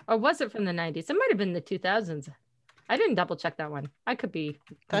 Or was it from the 90s? It might have been the 2000s. I didn't double check that one. I could be.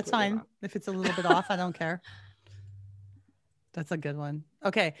 That's fine. Wrong. If it's a little bit off, I don't care. That's a good one.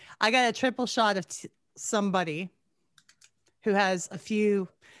 Okay. I got a triple shot of somebody who has a few.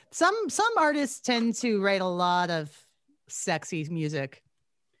 Some artists tend to write a lot of sexy music.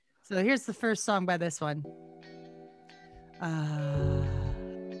 So here's the first song by this one.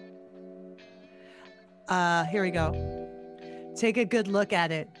 Here we go. Take a good look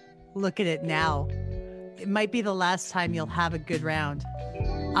at it. Look at it now. It might be the last time you'll have a good round.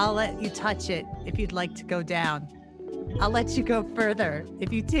 I'll let you touch it if you'd like to go down. I'll let you go further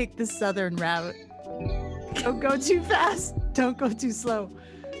if you take the southern route. Don't go too fast. Don't go too slow.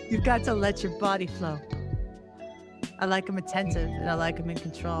 You've got to let your body flow. I like him attentive and I like him in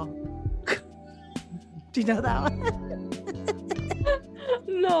control. Do you know that one?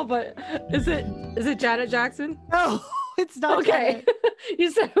 No, but is it Janet Jackson? No. It's not okay.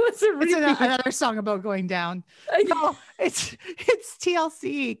 You said it was a repeat. It's another song about going down. No, it's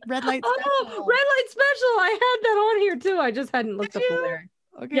TLC, Red Light Special. Oh, Red Light Special. I had that on here too. I just hadn't looked up the lyric.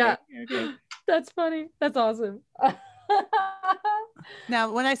 Okay. Yeah. Okay. That's funny. That's awesome.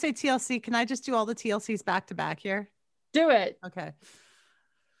 Now, when I say TLC, can I just do all the TLCs back to back here? Do it. Okay.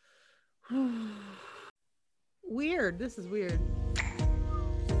 Weird. This is weird.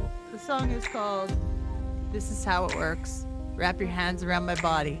 The song is called This Is How It Works. Wrap your hands around my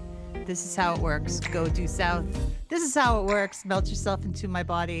body. This is how it works. Go due south. This is how it works. Melt yourself into my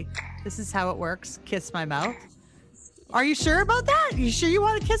body. This is how it works. Kiss my mouth. Are you sure about that? You sure you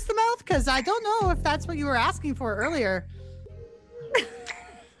want to kiss the mouth? Because I don't know if that's what you were asking for earlier.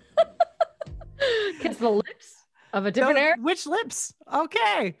 Kiss the lips of a different air? Which lips?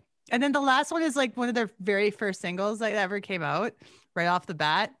 Okay. And then the last one is like one of their very first singles that ever came out right off the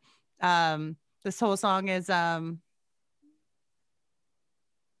bat. This whole song is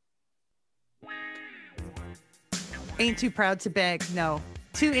Ain't Too Proud to Beg. No.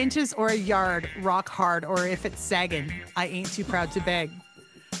 2 inches or a yard, rock hard, or if it's sagging, I ain't too proud to beg.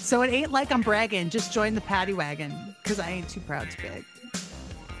 So it ain't like I'm bragging, just join the paddy wagon, because I ain't too proud to beg.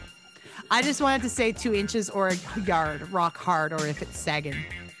 I just wanted to say 2 inches or a yard, rock hard, or if it's sagging.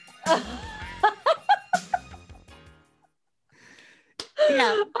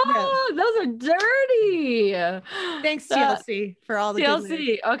 Yeah. Oh, those are dirty. Thanks, TLC, for all the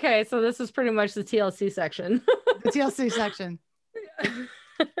TLC. Okay, so this is pretty much the TLC section. The TLC section. And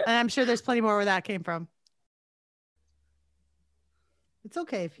I'm sure there's plenty more where that came from. It's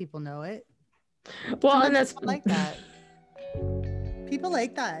okay if people know it. Well, Sometimes and that's people like that. People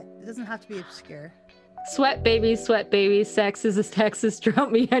like that. It doesn't have to be obscure. sweat baby, sex is a Texas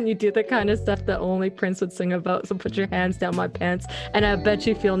drought me, and you do the kind of stuff that only Prince would sing about. So put your hands down my pants, and I bet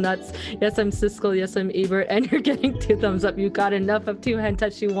you feel nuts. Yes, I'm Siskel. Yes, I'm Ebert, and you're getting 2 thumbs up. You got enough of 2 hand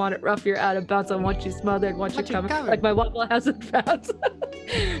touch. You want it rough. You're out of bounds. I want you smothered. Want you covered. Like my waffle hasn't found.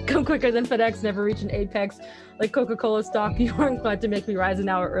 Come quicker than FedEx. Never reach an apex. Like Coca-Cola stock. You weren't glad to make me rise an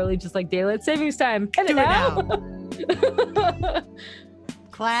hour early, just like daylight savings time. Hit it now.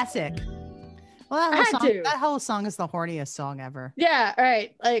 Classic. Well, that whole song is the horniest song ever. Yeah, all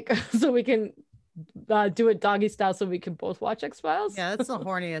right. Like, so we can do it doggy style so we can both watch X-Files. Yeah, that's the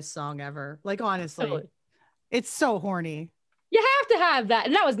horniest song ever. Like, honestly, Totally. It's so horny. You have to have that.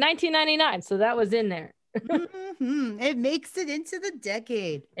 And that was 1999, so that was in there. It makes it into the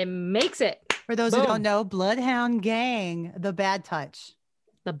decade. It makes it. For those who don't know, Bloodhound Gang, The Bad Touch.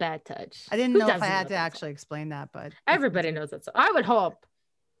 The Bad Touch. I didn't Who know if I doesn't had know to that actually explain that, but everybody knows that song. I would hope.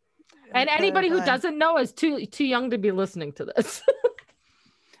 And anybody who doesn't know is too young to be listening to this.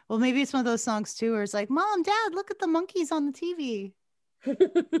 Well, maybe it's one of those songs too, where it's like, Mom, Dad, look at the monkeys on the TV.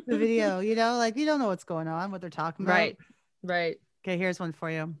 The video, you know, like you don't know what's going on, what they're talking about. Right. Okay, here's one for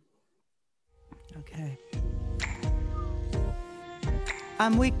you. Okay.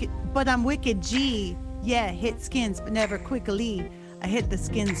 I'm wicked G. Yeah, hit skins, but never quickly. I hit the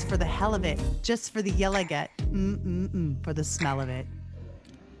skins for the hell of it, just for the yell I get. For the smell of it.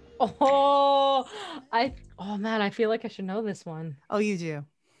 Oh man, I feel like I should know this one. Oh, you do?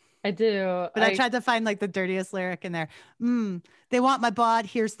 I do. But I tried to find like the dirtiest lyric in there. They want my bod.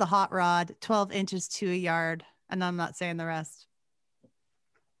 Here's the hot rod. 12 inches to a yard. And I'm not saying the rest.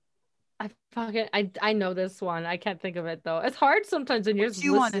 I know this one. I can't think of it though. It's hard sometimes when you're What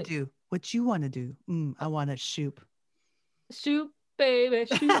you want to do? What you want to do? I want to shoot. Shoot, baby,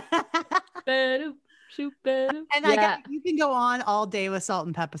 shoot. Better, shoot, better. And you can go on all day with Salt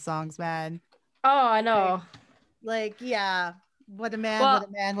and Pepper songs, man. Oh, I know. Like, yeah. What a man,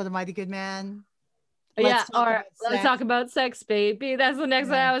 what a mighty good man. Let's talk about sex, baby. That's the next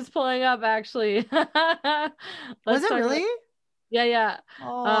one I was pulling up, actually. Was it really? Yeah.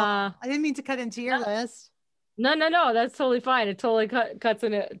 Oh, I didn't mean to cut into your list. No. That's totally fine. It totally cuts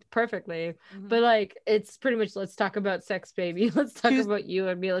in it perfectly. But like, it's pretty much, let's talk about sex, baby. Let's talk about you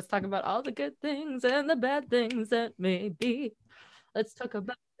and me. Let's talk about all the good things and the bad things that may be. Let's talk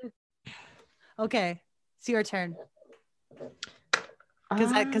about it. Okay, it's your turn.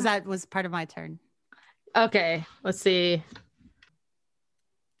 Because that was part of my turn. Okay, let's see.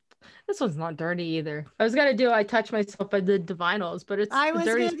 This one's not dirty either. I was gonna do I touch myself by the Divinyls, but it's the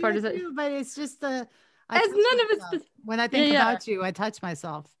dirtiest part of it. But it's just the. When I think about you, I touch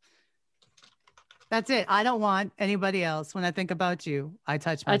myself. That's it. I don't want anybody else. When I think about you, I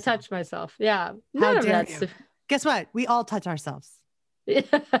touch myself. I touch myself. Yeah. How dare you? Guess what? We all touch ourselves.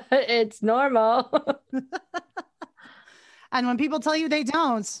 It's normal. And when people tell you they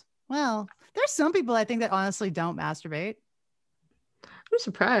don't, well, there's some people I think that honestly don't masturbate. I'm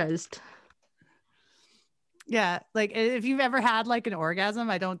surprised. Yeah, like if you've ever had like an orgasm,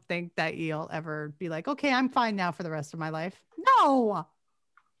 I don't think that you'll ever be like, okay, I'm fine now for the rest of my life. No.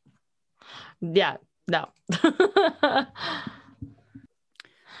 Yeah, no.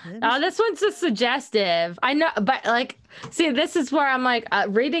 This one's just suggestive. I know, but like, see, this is where I'm like,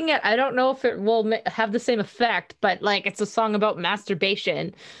 reading it, I don't know if it will have the same effect, but like, it's a song about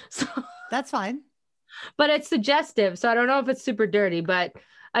masturbation. So that's fine. But it's suggestive. So I don't know if it's super dirty, but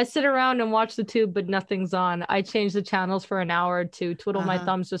I sit around and watch the tube, but nothing's on. I change the channels for an hour or two, twiddle my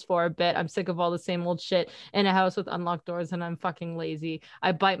thumbs just for a bit. I'm sick of all the same old shit in a house with unlocked doors, and I'm fucking lazy.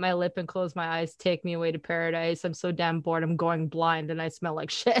 I bite my lip and close my eyes. Take me away to paradise. I'm so damn bored. I'm going blind and I smell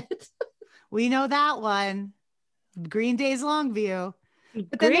like shit. We know that one. Green Day's Longview.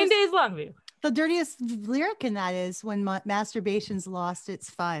 Green Day's Longview. The dirtiest lyric in that is when masturbation's lost its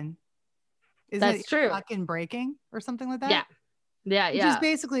fun. That's true. Fucking breaking or something like that? Yeah. Which is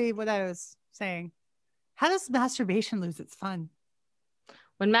basically what I was saying. How does masturbation lose its fun?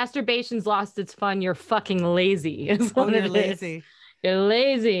 When masturbation's lost its fun, you're fucking lazy. You're lazy. You're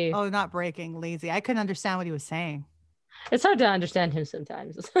lazy. Oh, not breaking, lazy. I couldn't understand what he was saying. It's hard to understand him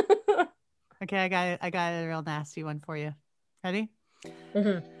sometimes. Okay, I got a real nasty one for you. Ready?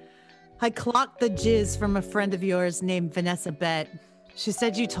 Mm-hmm. I clocked the jizz from a friend of yours named Vanessa Bett. She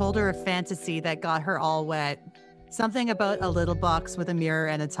said you told her a fantasy that got her all wet. Something about a little box with a mirror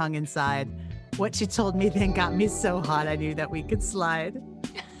and a tongue inside. What she told me then got me so hot I knew that we could slide.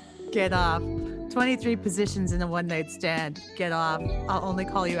 Get off. 23 positions in a one night stand. Get off. I'll only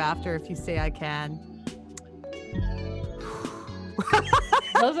call you after if you say I can.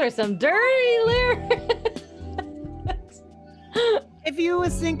 Those are some dirty lyrics. If you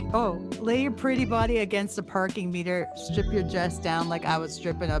was lay your pretty body against a parking meter, strip your dress down like I was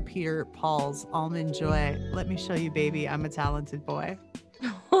stripping up Peter Paul's Almond Joy. Let me show you, baby, I'm a talented boy.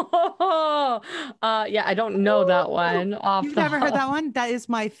 Yeah, I don't know that one. You've never heard that one? That is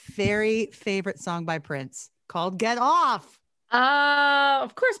my very favorite song by Prince, called Get Off.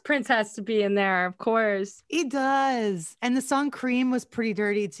 Of course Prince has to be in there, of course. He does. And the song Cream was pretty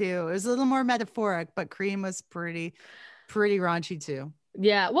dirty too. It was a little more metaphoric, but Cream was pretty raunchy too.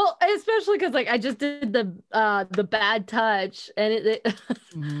 Yeah, well, especially because like I just did the Bad Touch, and it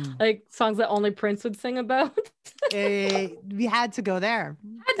like songs that only Prince would sing about. We had to go there.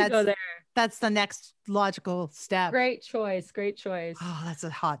 That's the next logical step. Great choice. Oh, that's a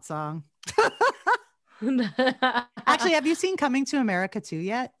hot song. Actually, have you seen Coming to America 2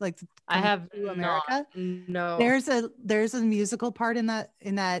 yet? Like I have America? No. There's a musical part in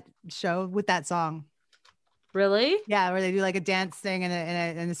that show with that song. Really? Yeah, where they do like a dance thing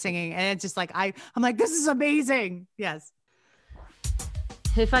and a singing, and it's just like I'm like, this is amazing. Yes.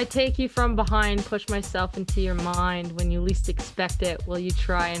 If I take you from behind, push myself into your mind when you least expect it, will you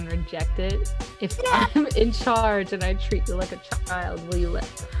try and reject it? If I'm in charge and I treat you like a child, will you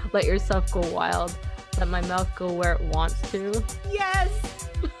let yourself go wild? Let my mouth go where it wants to? Yes,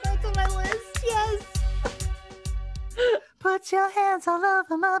 that's on my list. Yes. Put your hands all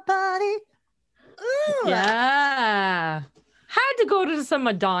over my body. Ooh. Yeah. Had to go to some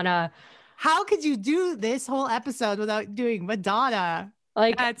Madonna. How could you do this whole episode without doing Madonna?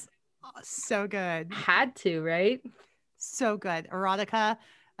 Like, that's so good. Had to, right? So good. Erotica,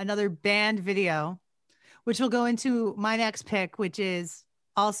 another banned video, which will go into my next pick, which is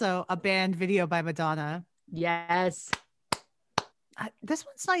also a banned video by Madonna. Yes. This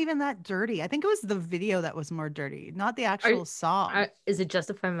one's not even that dirty. I think it was the video that was more dirty, not the actual song. Is it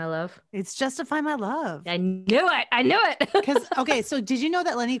Justify My Love? It's Justify My Love. I knew it. Because okay, so did you know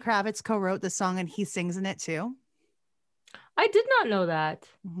that Lenny Kravitz co-wrote the song and he sings in it too? I did not know that.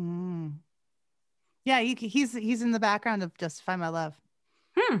 Mm-hmm. Yeah, he's in the background of Justify My Love.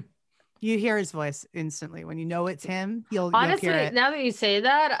 You hear his voice instantly when you know it's him. You'll hear it. Now that you say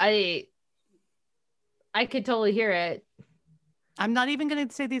that, I could totally hear it. I'm not even going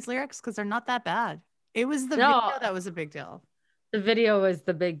to say these lyrics because they're not that bad. It was the video that was a big deal. The video was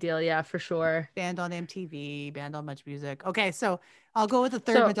the big deal, yeah, for sure. Banned on MTV, banned on Much Music. Okay, so I'll go with the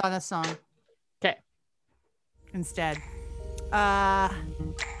third Madonna song. Okay. Instead.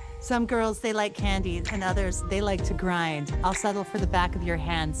 Some girls, they like candy, and others, they like to grind. I'll settle for the back of your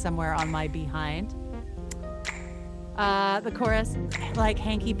hand somewhere on my behind. The chorus, like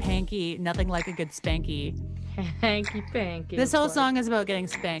hanky panky, nothing like a good spanky. Hanky panky. This whole song is about getting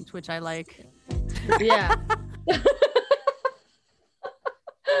spanked, which I like. Yeah.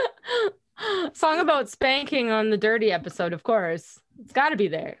 Song about spanking on the Dirty episode, of course. It's got to be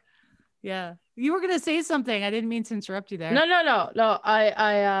there. Yeah. You were going to say something. I didn't mean to interrupt you there. No.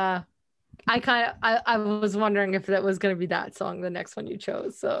 I was wondering if that was going to be that song, the next one you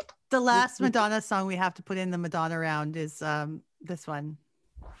chose. So the last Madonna song we have to put in the Madonna round is this one.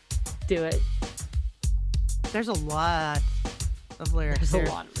 Do it. There's a lot of lyrics. There's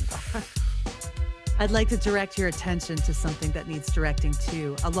a lot of Madonna. I'd like to direct your attention to something that needs directing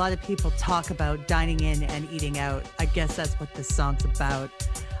too. A lot of people talk about dining in and eating out. I guess that's what this song's about.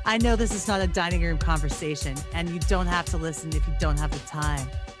 I know this is not a dining room conversation, and you don't have to listen if you don't have the time.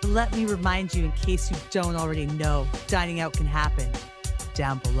 But let me remind you, in case you don't already know, dining out can happen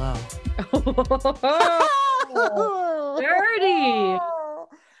down below. Dirty.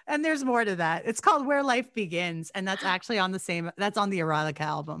 And there's more to that. It's called Where Life Begins, and that's actually on the Erotica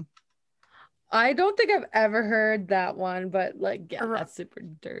album. I don't think I've ever heard that one, but like, yeah, that's super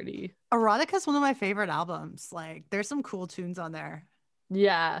dirty. Erotica is one of my favorite albums. Like, there's some cool tunes on there.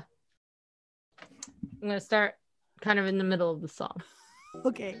 Yeah. I'm going to start kind of in the middle of the song.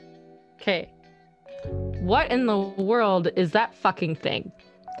 Okay. What in the world is that fucking thing?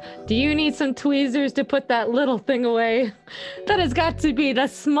 Do you need some tweezers to put that little thing away? That has got to be the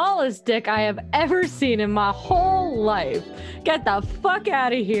smallest dick I have ever seen in my whole life. Get the fuck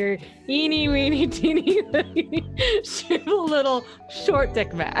out of here, eeny weeny teeny shrivel little short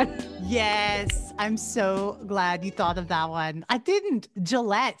dick man. Yes, I'm so glad you thought of that one. I didn't.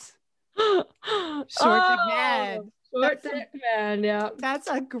 Gillette. Short dick man. Short dick man, yeah. That's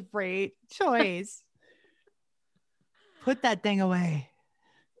a great choice. Put that thing away.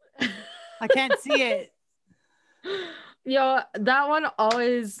 I can't see it. Yo, that one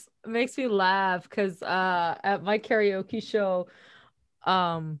always makes me laugh because at my karaoke show,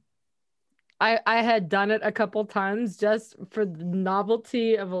 I had done it a couple times just for the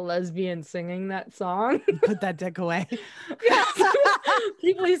novelty of a lesbian singing that song. Put that dick away.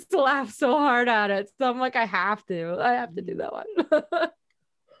 People used to laugh so hard at it. So I'm like, I have to do that one.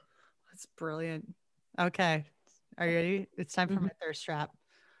 That's brilliant. Okay. Are you ready? It's time for my thirst trap.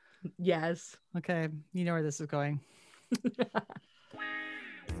 Yes. Okay. You know where this is going.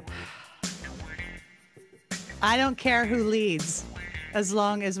 I don't care who leads. As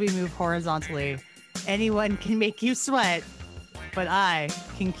long as we move horizontally, anyone can make you sweat, but I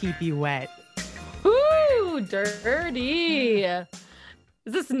can keep you wet. Ooh, dirty. Is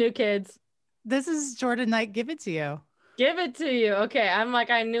this New Kids? This is Jordan Knight. Give it to you. Give it to you. Okay. I'm like,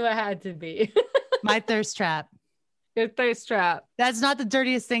 I knew it had to be. My thirst trap. Your thirst trap. That's not the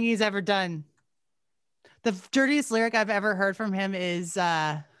dirtiest thing he's ever done. The dirtiest lyric I've ever heard from him is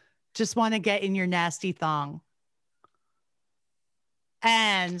just want to get in your nasty thong.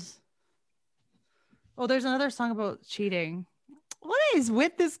 And there's another song about cheating. What is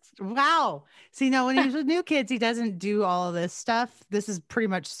with this? Wow. See, no, when he's with New Kids, he doesn't do all of this stuff. This is pretty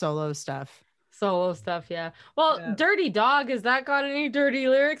much solo stuff. Solo stuff, yeah. Well, yeah. Dirty Dog, has that got any dirty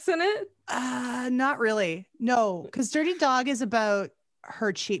lyrics in it? Not really. No, because Dirty Dog is about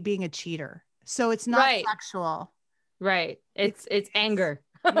her being a cheater. So it's not sexual. Right. It's anger.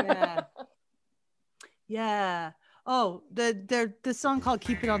 Yeah. Yeah. Oh, the song called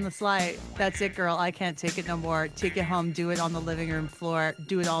Keep It on the Slide. That's it, girl. I can't take it no more. Take it home. Do it on the living room floor.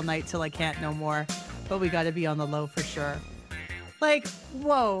 Do it all night till I can't no more. But we got to be on the low for sure. Like,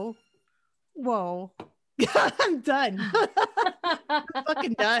 whoa. I'm done. I'm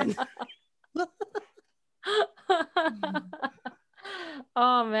fucking done.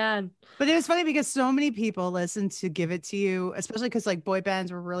 Oh man. But it was funny because so many people listened to Give It to You, especially because like boy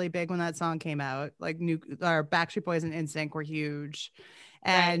bands were really big when that song came out. Like Backstreet Boys and NSYNC were huge.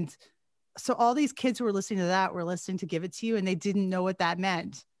 And so all these kids who were listening to that were listening to Give It to You, and they didn't know what that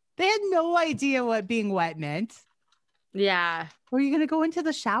meant. They had no idea what being wet meant. Yeah. Were you gonna go into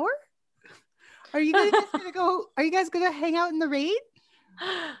the shower? Are you guys gonna hang out in the rain?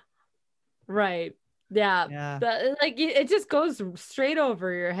 Right. Yeah. Like it just goes straight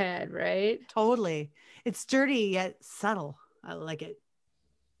over your head, right? Totally. It's dirty yet subtle. I like it.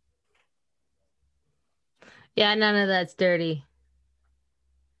 Yeah, none of that's dirty.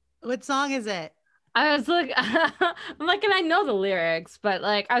 What song is it? I was like, I'm like, and I know the lyrics, but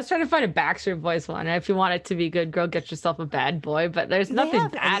like, I was trying to find a Backstreet Boys one. And if you want it to be good, girl, get yourself a bad boy. But there's nothing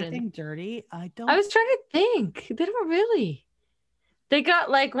bad in it. Dirty. I was trying to think. They don't really. They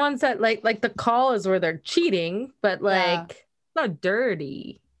got like ones that like The Call is where they're cheating, but like not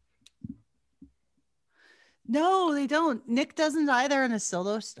dirty. No, they don't. Nick doesn't either in his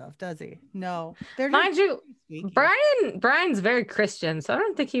solo stuff, does he? No. Mind you, Brian's very Christian, so I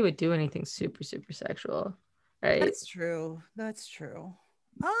don't think he would do anything super, super sexual. Right? That's true.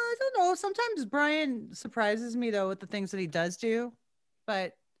 I don't know. Sometimes Brian surprises me though with the things that he does do,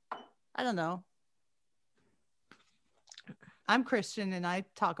 but I don't know. I'm Christian and I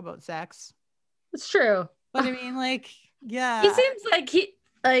talk about sex. It's true. But I mean, like, yeah. He seems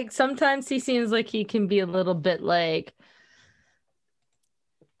like sometimes he seems like he can be a little bit like,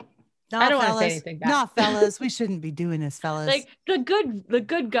 I don't want to say anything bad. No, fellas, we shouldn't be doing this, fellas. Like the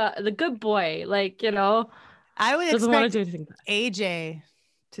good guy, the good boy, like, you know, I would expect AJ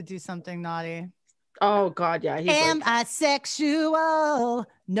to do something naughty. Oh God, yeah. Am I sexual?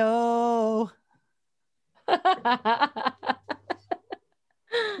 No.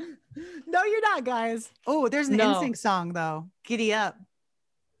 No, you're not, guys. Oh, there's an NSYNC song though. Giddy Up.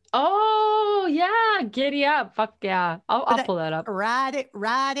 Oh yeah, Giddy Up. Fuck yeah. I'll pull that up. Ride it.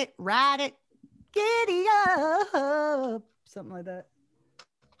 Giddy up. Something like that.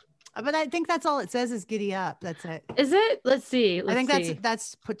 But I think that's all it says is giddy up. That's it. Is it? Let's see. I think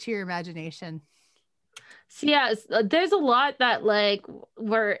that's put to your imagination. So yeah, there's a lot that like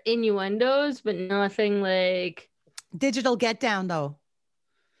were innuendos, but nothing like Digital Get Down though.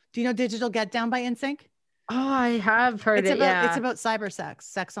 Do you know Digital Get Down by NSYNC? Oh, I have heard it. It's about cyber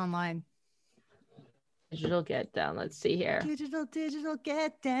sex online. Digital Get Down. Let's see here. Digital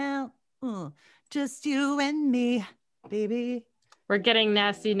Get Down. Just you and me, baby. We're getting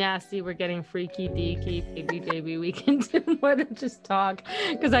nasty. We're getting freaky deaky, baby. We can do more than just talk.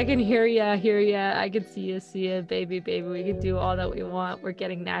 Because I can hear ya. I can see ya, baby. We can do all that we want. We're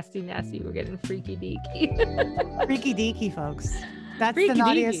getting nasty. We're getting freaky deaky. Freaky deaky, folks. That's the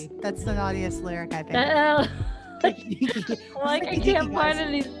naughtiest. That's the naughtiest lyric I think. Like I can't find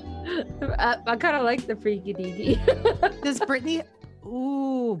any. I kind of like the freaky deaky. Does Britney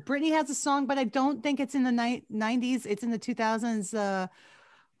Ooh, Britney has a song, but I don't think it's in the 90s. It's in the 2000s.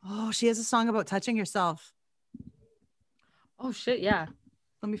 She has a song about touching yourself. Oh shit, yeah.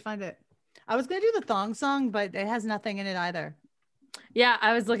 Let me find it. I was gonna do the thong song, but it has nothing in it either. Yeah,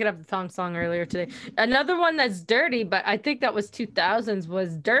 I was looking up the thong song earlier today. Another one that's dirty, but I think that was 2000s,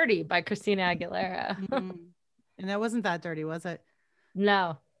 was Dirty by Christina Aguilera. And that wasn't that dirty, was it?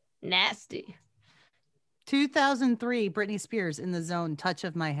 No, nasty. 2003, Britney Spears, In the Zone, Touch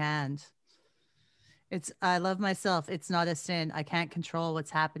of My Hand. It's I love myself. It's not a sin. I can't control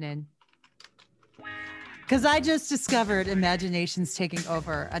what's happening. Because I just discovered imagination's taking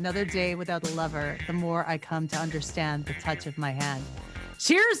over. Another day without a lover. The more I come to understand the touch of my hand.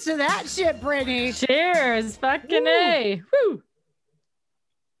 Cheers to that shit, Britney. Cheers. Fucking A. Woo.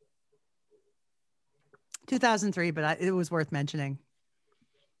 2003, but it was worth mentioning.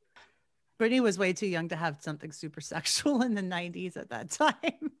 Britney was way too young to have something super sexual in the 90s at that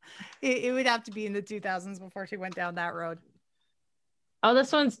time. It would have to be in the 2000s before she went down that road. Oh,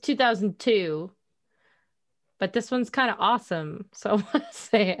 this one's 2002. But this one's kind of awesome. So I want to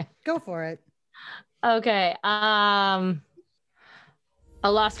say it. Go for it. Okay. I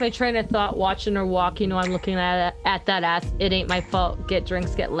lost my train of thought watching her walk. You know, I'm looking at that ass. It ain't my fault. Get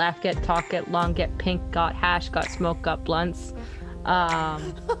drinks, get laugh, get talk, get long, get pink, got hash, got smoke, got blunts.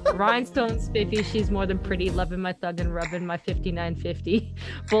 Rhinestones, spiffy, she's more than pretty, loving my thug and rubbing my 5950.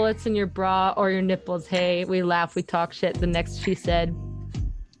 Bullets in your bra or your nipples. Hey, we laugh, we talk shit. The next she said,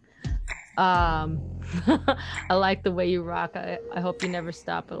 I like the way you rock. I hope you never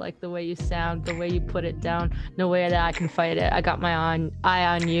stop. I like the way you sound, the way you put it down. No way that I can fight it. I got my eye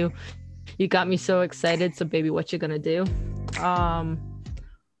on you. You got me so excited. So baby, what you gonna do?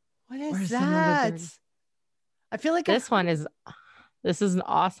 What is that? I feel like this is an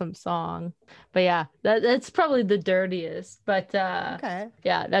awesome song. But yeah, that's probably the dirtiest. But okay.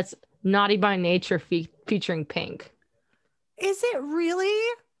 Yeah, that's Naughty by Nature featuring Pink. Is it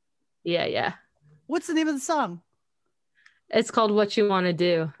really? Yeah. What's the name of the song? It's called What You Want to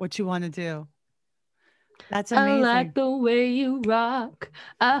Do. What You Want to Do. That's amazing. I like the way you rock.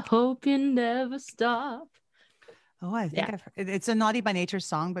 I hope you never stop. Oh, I think I've heard. It's a Naughty by Nature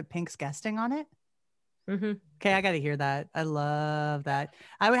song, but Pink's guesting on it. Mm-hmm. Okay, I got to hear that. I love that.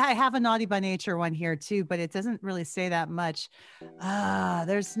 I have a Naughty by Nature one here too, but it doesn't really say that much.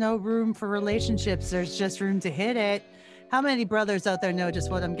 There's no room for relationships. There's just room to hit it. How many brothers out there know just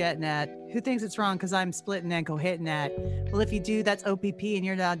what I'm getting at? Who thinks it's wrong because I'm splitting ankle hitting that? Well, if you do, that's OPP and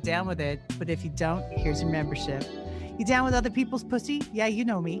you're not down with it. But if you don't, here's your membership. You down with other people's pussy? Yeah, you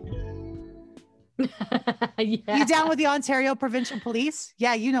know me. Yeah. You down with the Ontario Provincial Police?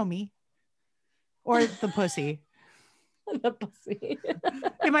 Yeah, you know me. Or the pussy. The pussy.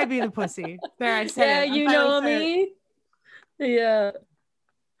 It might be the pussy. There, I said it. Yeah, you know me. Yeah.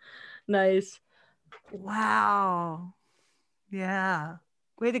 Nice. Wow. Yeah.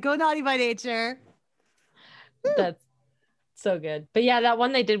 Way to go, Naughty by Nature. That's so good. But yeah, that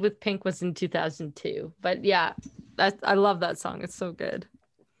one they did with Pink was in 2002. But yeah, I love that song. It's so good.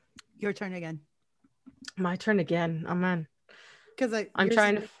 Your turn again. My turn again. Oh man. Because I'm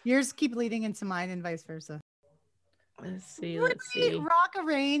trying to. Yours keep leading into mine and vice versa. Let's see. Rock a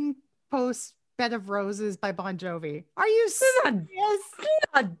Rain post Bed of Roses by Bon Jovi. Are you serious?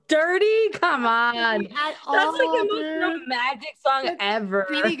 Not dirty? Come on. That's like the most romantic song ever.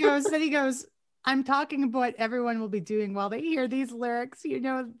 Then he goes, I'm talking about what everyone will be doing while they hear these lyrics. You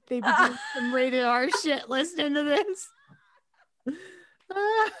know, they be doing some rated R shit listening to this.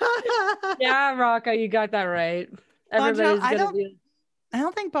 Yeah, Rocco, you got that right. Everybody's gonna be. I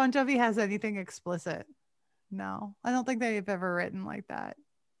don't think Bon Jovi has anything explicit. No, I don't think they've ever written like that.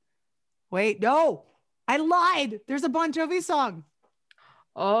 Wait, no, I lied. There's a Bon Jovi song.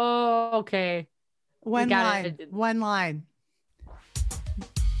 Oh, okay. One line.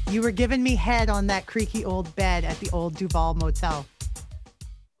 You were giving me head on that creaky old bed at the old Duval Motel.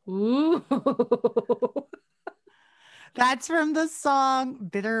 Ooh. That's from the song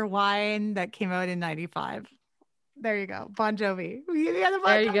Bitter Wine that came out in 95. There you go. Bon Jovi.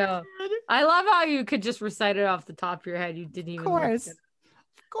 There you go. I love how you could just recite it off the top of your head. You didn't even. Of course.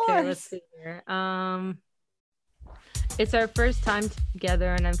 Okay, let's see here. It's our first time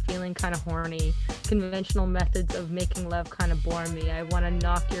together and I'm feeling kind of horny. Conventional methods of making love kind of bore me. I want to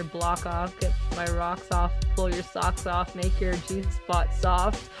knock your block off, get my rocks off, pull your socks off, make your G-spot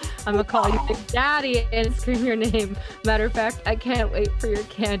soft. I'm gonna call you Big Daddy and scream your name. Matter of fact, I can't wait for your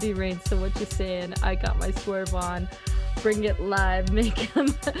candy rain. So what you saying? I got my swerve on. Bring it live, make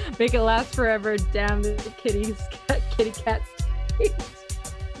it last forever. Damn the kitty cat's teeth.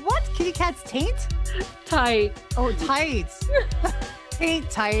 What kitty cat's taint? Tight. Oh, tight. Taint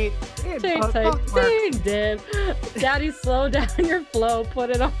tight. Taint dip. Daddy, slow down your flow. Put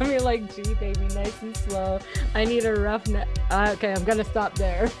it on me like G, baby, nice and slow. I need a rough neck. Okay, I'm gonna stop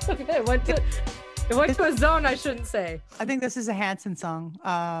there. It went to a zone I shouldn't say. I think this is a Hanson song.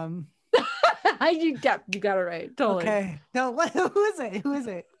 You got it right. Totally. Okay. No, who is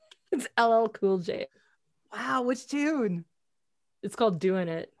it? It's LL Cool J. Wow, which tune? It's called Doing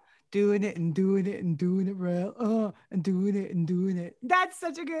It. Doing it and doing it and doing it right. And doing it and doing it. That's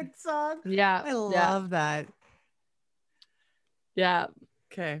such a good song. Yeah. I love that. Yeah.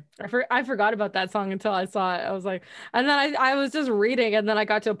 Okay. I forgot about that song until I saw it. I was like, and then I was just reading, and then I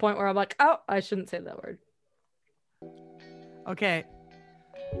got to a point where I'm like, oh, I shouldn't say that word. Okay.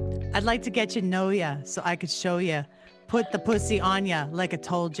 I'd like to get you know ya so I could show ya. Put the pussy on ya like I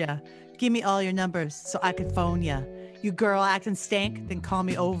told ya. Give me all your numbers so I could phone ya. You girl acting stank, then call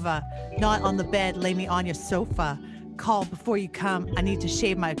me over. Not on the bed, lay me on your sofa. Call before you come, I need to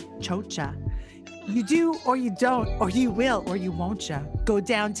shave my chocha. You do or you don't, or you will or you won't ya. Go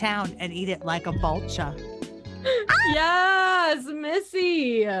downtown and eat it like a vulture. Yes,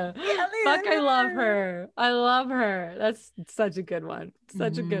 Missy. Fuck, I love her. I love her. That's such a good one.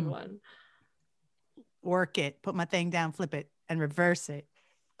 Such a good one. Work it. Put my thing down, flip it, and reverse it.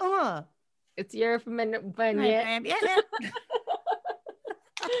 It's your minute.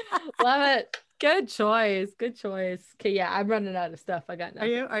 Love it. Good choice. Good choice. Okay, yeah, I'm running out of stuff. I got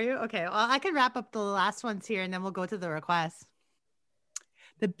nothing. Are you? Okay. Well, I can wrap up the last ones here and then we'll go to the requests.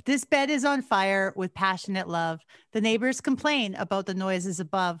 This bed is on fire with passionate love. The neighbors complain about the noises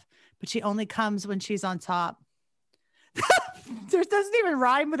above, but she only comes when she's on top. There doesn't even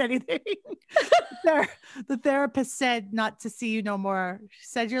rhyme with anything. The therapist said not to see you no more. She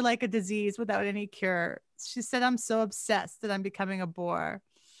said you're like a disease without any cure. She said I'm so obsessed that I'm becoming a bore.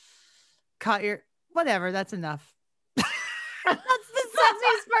 Caught your whatever. That's enough. That's the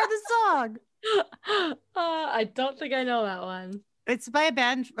sexiest part of the song. I don't think I know that one. It's by a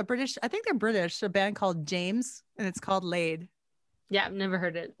band, a British. I think they're British. A band called James, and it's called Laid. Yeah, I've never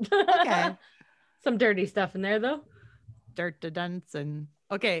heard it. Okay. Some dirty stuff in there though. Dirt to dunce and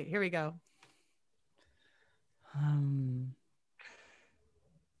okay, here we go.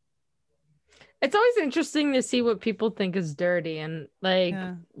 It's always interesting to see what people think is dirty and like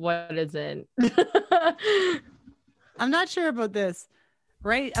what isn't. I'm not sure about this.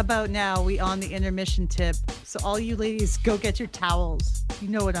 Right about now, we on the intermission tip. So all you ladies, go get your towels. You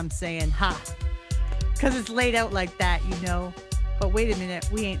know what I'm saying, ha? Because it's laid out like that, you know. But wait a minute,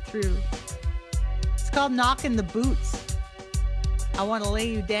 we ain't through. It's called Knocking the Boots. I want to lay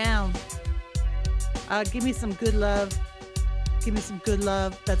you down. Give me some good love. Give me some good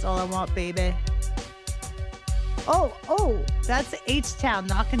love. That's all I want, baby. Oh, that's H-Town,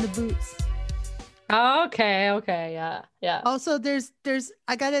 Knocking the Boots. Okay, yeah. Also, there's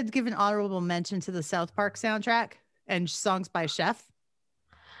I gotta give an honorable mention to the South Park soundtrack and songs by Chef.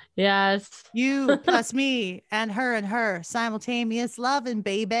 Yes. You plus me and her simultaneous loving,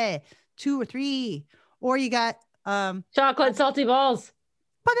 baby. 2 or 3. Or you got chocolate salty balls.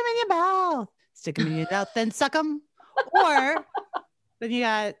 Put them in your mouth. Stick them in your mouth, then suck them. Or then you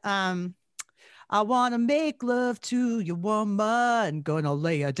got I want to make love to your woman. Gonna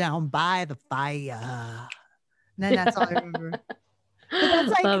lay her down by the fire. And then that's all I remember. But that's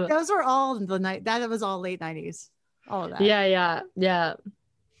like, those were all the night. That was all late 90s. All of that. Yeah.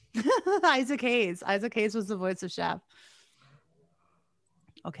 Isaac Hayes. Isaac Hayes was the voice of Chef.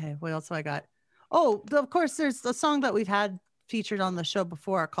 Okay, what else do I got? Oh, of course, there's a song that we've had featured on the show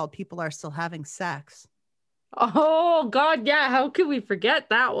before called People Are Still Having Sex. Oh God, yeah. How could we forget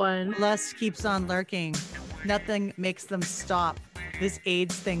that one? Lust keeps on lurking. Nothing makes them stop. This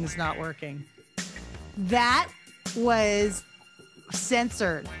AIDS thing's not working. That was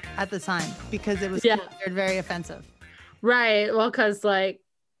censored at the time because it was considered very offensive. Right. Well, because like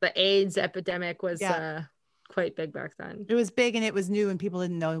the AIDS epidemic was quite big back then. It was big and it was new and people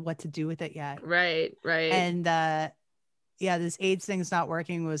didn't know what to do with it yet. Right. And this AIDS thing's not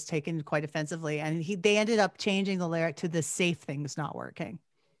working was taken quite offensively, and they ended up changing the lyric to the safe thing's not working.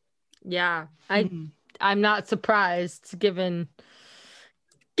 Yeah, I'm not surprised given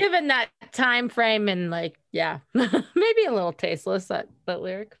that time frame and like maybe a little tasteless that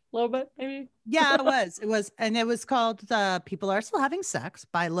lyric a little bit maybe. Yeah, it was, and it was called "People Are Still Having Sex"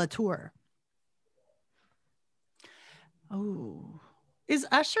 by Latour. Oh. Is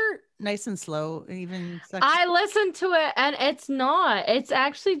Usher nice and slow? Even sexy? I listened to it and it's not. It's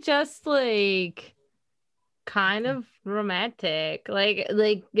actually just like kind of romantic. Like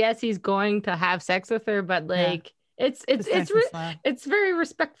yes, he's going to have sex with her, but like It's very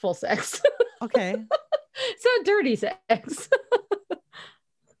respectful sex. Okay. It's not dirty sex.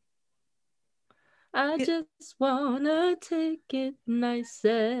 I just wanna take it nice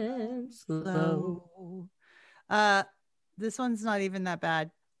and slow. This one's not even that bad.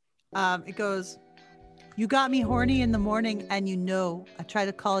 It goes, you got me horny in the morning, and I try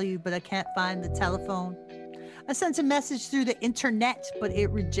to call you, but I can't find the telephone. I sent a message through the internet, but it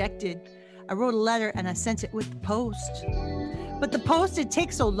rejected. I wrote a letter and I sent it with the post. But the post, it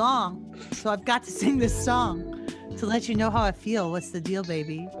takes so long. So I've got to sing this song to let you know how I feel. What's the deal,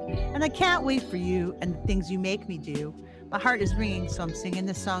 baby? And I can't wait for you and the things you make me do. My heart is ringing, so I'm singing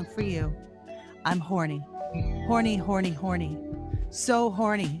this song for you. I'm horny. Horny, horny, horny. So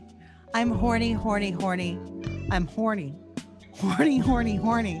horny. I'm horny, horny, horny. I'm horny. Horny, horny,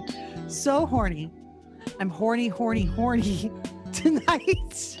 horny. So horny. I'm horny, horny, horny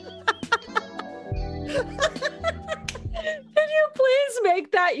tonight. Can you please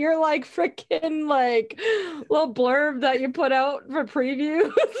make that your like freaking like little blurb that you put out for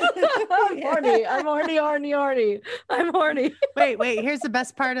preview? I'm horny. I'm horny, horny, horny. I'm horny. Wait. Here's the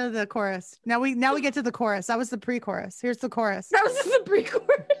best part of the chorus. Now we get to the chorus. That was the pre-chorus. Here's the chorus. That was the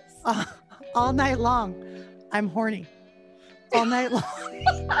pre-chorus. All night long, I'm horny. All night long.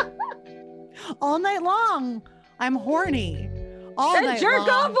 All night long, I'm horny. All then night jerk long,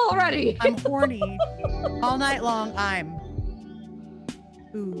 off already. I'm horny. All night long, I'm.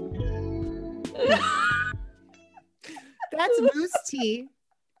 Ooh. That's Moose Tea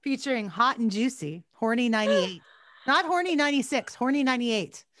featuring Hot and Juicy, Horny 98. Not Horny 96, Horny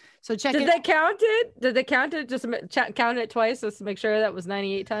 98. So check it. Did they count it? Did they count it? Just count it twice just to make sure that was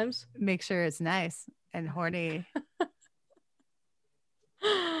 98 times? Make sure it's nice and horny.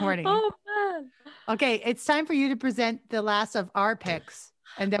 Horny. Oh, man. Okay, it's time for you to present the last of our picks,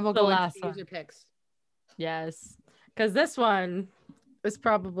 and then we'll go into the user picks. Yes, because this one is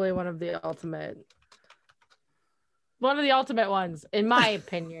probably one of the ultimate ones, in my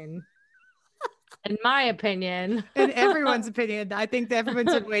opinion. In my opinion. In everyone's opinion. I think that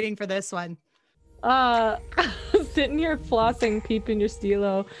everyone's been waiting for this one. Sitting here flossing, peeping your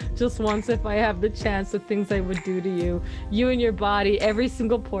stilo just once if I have the chance, the things I would do to you. You and your body, every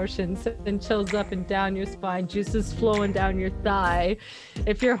single portion, sending chills up and down your spine, juices flowing down your thigh.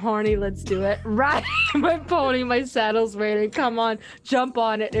 If you're horny, let's do it. Ride my pony, my saddle's waiting. Come on, jump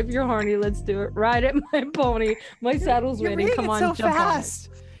on it. If you're horny, let's do it. Ride it, my pony, my saddle's waiting. Come on, so jump fast.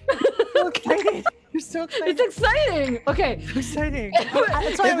 on it. So excited. You're so excited. It's exciting. Okay. It's exciting.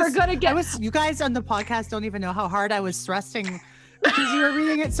 That's why we're gonna get. You guys on the podcast don't even know how hard I was thrusting because you were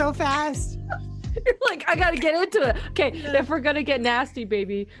reading it so fast. You're like, I gotta get into it. Okay, if we're gonna get nasty,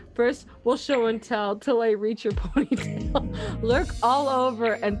 baby, first we'll show and tell till I reach your ponytail. Lurk all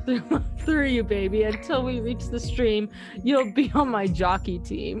over and through you, baby, until we reach the stream. You'll be on my jockey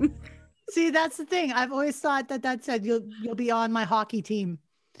team. See, that's the thing. I've always thought that said you'll be on my hockey team.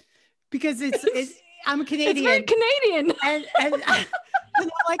 Because I'm Canadian. It's very Canadian. And I'm like,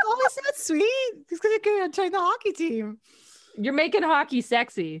 oh, isn't that sweet? He's going to join the hockey team. You're making hockey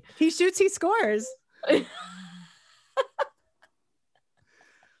sexy. He shoots, he scores.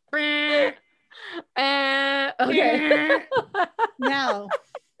 Okay.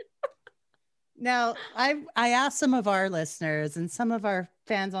 Now, I asked some of our listeners and some of our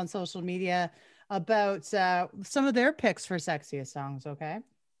fans on social media about some of their picks for sexiest songs, okay?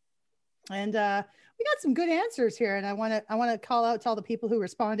 And we got some good answers here, and I want to call out to all the people who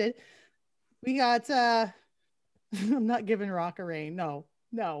responded. We got I'm not giving Rock a Rain. No.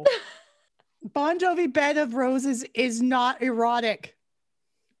 Bon Jovi Bed of Roses is not erotic.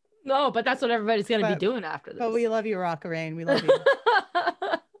 No, but that's what everybody's gonna be doing after this. But we love you, Rock a Rain. We love you.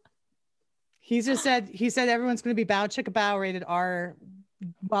 He said everyone's gonna be Bow Chicka Bow rated R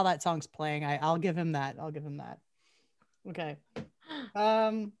while that song's playing. I'll give him that. Okay.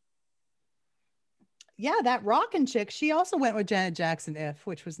 Yeah, that rockin' chick, she also went with Janet Jackson,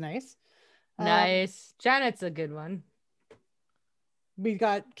 which was nice. Nice. Janet's a good one. We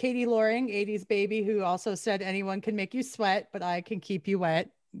got Katie Loring, 80s baby, who also said anyone can make you sweat, but I can keep you wet.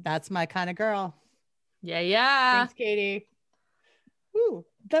 That's my kind of girl. Yeah. Thanks, Katie. Ooh,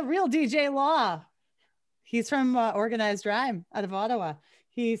 the real DJ Law. He's from Organized Rhyme out of Ottawa.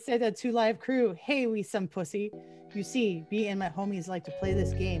 He said to Live Crew, hey, we some pussy. You see, me and my homies like to play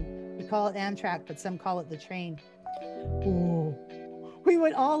this game. We call it Amtrak, but some call it the train. Ooh. We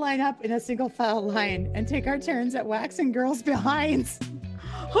would all line up in a single file line and take our turns at waxing girls' behinds.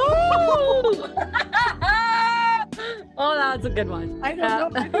 Oh, that's a good one. I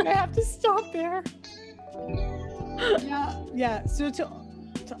don't know. I think I have to stop there. Yeah. So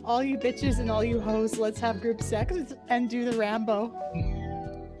To all you bitches and all you hoes, let's have group sex and do the Rambo.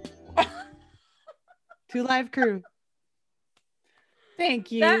 2 Live Crew.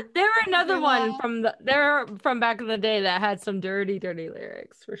 Thank you. There were another one from back in the day that had some dirty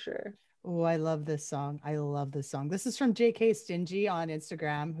lyrics for sure. Oh, I love this song. I love this song. This is from JK Stingy on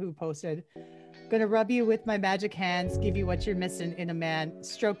Instagram, who posted, "Gonna rub you with my magic hands, give you what you're missing in a man,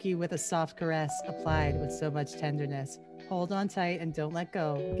 stroke you with a soft caress, applied with so much tenderness. Hold on tight and don't let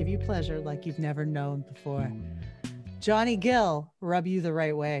go. Give you pleasure like you've never known before. Johnny Gill, rub you the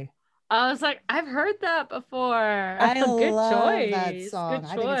right way." I was like, I've heard that before. I Good love choice. that song. Good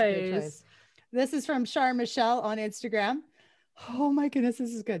I think it's a great choice. choice. This is from Char Michelle on Instagram. Oh my goodness,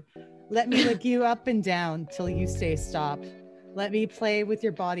 this is good. "Let me lick you up and down till you say stop. Let me play with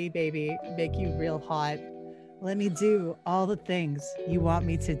your body, baby, make you real hot. Let me do all the things you want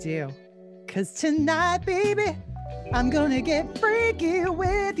me to do. 'Cause tonight, baby, I'm gonna get freaky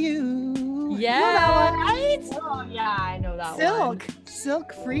with you." Yeah. You know that one, right? Oh yeah, I know that Silk. one.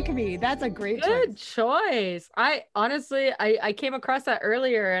 Silk Freak Me. That's a great Good choice. choice. I honestly I came across that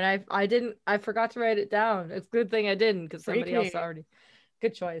earlier and I forgot to write it down. It's a good thing I didn't because somebody else Freaky. already.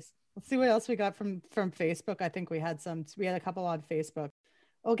 Good choice. Let's see what else we got from Facebook. I think we had a couple on Facebook.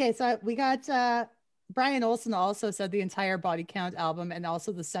 Okay, so we got Brian Olsen also said the entire Body Count album and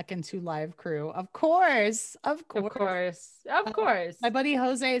also the second 2 Live Crew. Of course. Of course. My buddy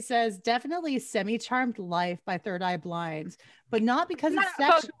Jose says definitely Semi-Charmed Life by Third Eye Blind, but not because it's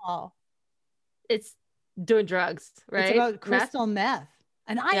sexual. It's doing drugs, right? It's about crystal meth.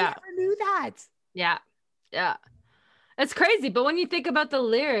 And I never knew that. Yeah. Yeah. It's crazy, but when you think about the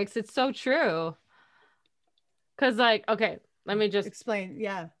lyrics, it's so true. Cause like, okay, let me just explain.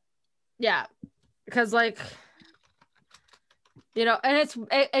 Yeah. Yeah. Because like, you know, and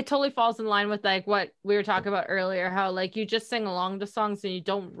it totally falls in line with like what we were talking about earlier, how like you just sing along to songs and you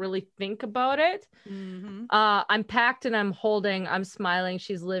don't really think about it. Mm-hmm. I'm packed and I'm holding, I'm smiling,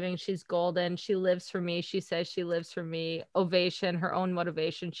 she's living, she's golden, she lives for me, she says she lives for me. Ovation, her own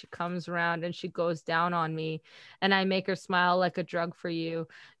motivation, she comes around and she goes down on me and I make her smile like a drug for you.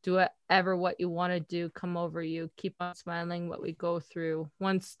 Do whatever what you want to do, come over you, keep on smiling what we go through.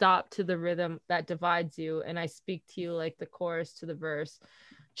 One stop to the rhythm that divides you, and I speak to you like the chorus to the verse.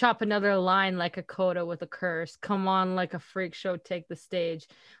 Chop another line like a coda with a curse. Come on like a freak show, take the stage.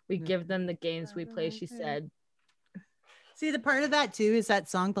 We give them the games we play, she said. See, the part of that too is that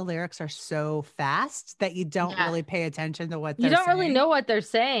song, the lyrics are so fast that you don't really pay attention to what they're saying. You don't really know what they're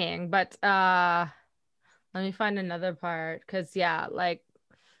saying, but let me find another part, because like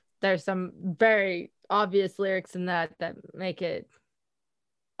there's some very obvious lyrics in that make it.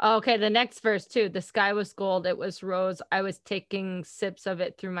 Okay, the next verse too. The sky was gold, it was rose. I was taking sips of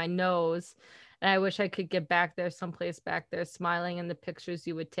it through my nose. And I wish I could get back there, someplace back there, smiling in the pictures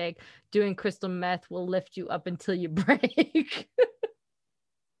you would take. Doing crystal meth will lift you up until you break.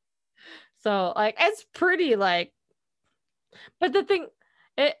 So like, it's pretty like, but the thing,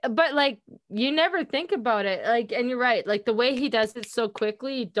 but like, you never think about it. Like, and you're right. Like the way he does it so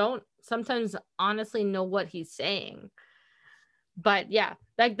quickly, you don't sometimes honestly know what he's saying. But yeah,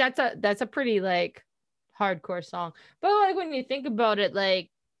 like that's a pretty like hardcore song. But like when you think about it, like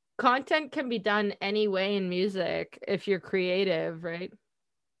content can be done any way in music if you're creative, right?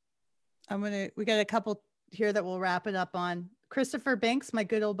 We got a couple here that we'll wrap it up on. Christopher Banks, my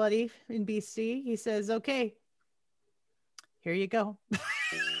good old buddy in BC, he says, okay, here you go.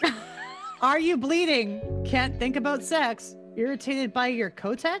 Are you bleeding? Can't think about sex? Irritated by your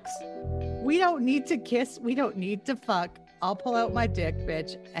Kotex? We don't need to kiss. We don't need to fuck. I'll pull out my dick,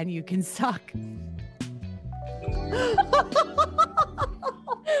 bitch, and you can suck.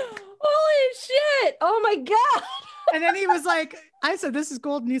 Holy shit. Oh my God. And then he was like, I said, this is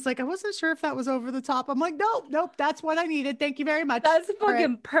gold. And he's like, I wasn't sure if that was over the top. I'm like, nope. That's what I needed. Thank you very much. That's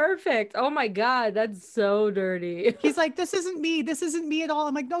fucking perfect. Oh my God. That's so dirty. He's like, this isn't me. This isn't me at all.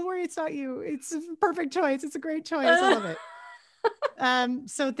 I'm like, don't worry. It's not you. It's a perfect choice. It's a great choice. I love it.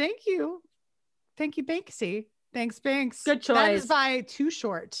 So thank you. Thank you, Banksy. Thanks, Banks. Good choice. That is by Too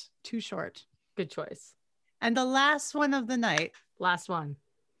Short. Good choice. And the last one of the night. Last one.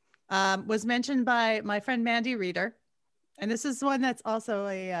 Was mentioned by my friend Mandy Reeder. And this is one that's also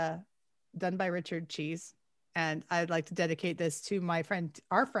done by Richard Cheese. And I'd like to dedicate this to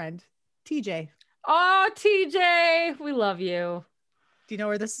our friend, TJ. Oh, TJ, we love you. Do you know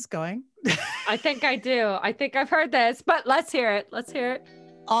where this is going? I think I do. I think I've heard this, but let's hear it.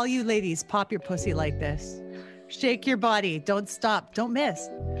 All you ladies, pop your pussy like this. Shake your body. Don't stop. Don't miss.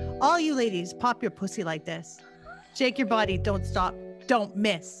 All you ladies, pop your pussy like this. Shake your body. Don't stop. Don't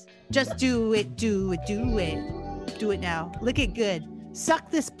miss. Just do it. Do it. Do it. Do it now. Lick it good.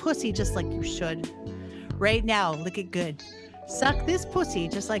 Suck this pussy just like you should. Right now, lick it good. Suck this pussy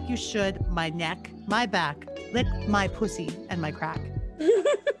just like you should. My neck, my back, lick my pussy and my crack.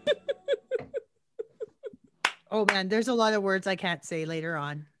 Oh man, there's a lot of words I can't say later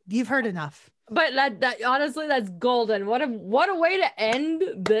on. You've heard enough. But that honestly, that's golden. What a way to end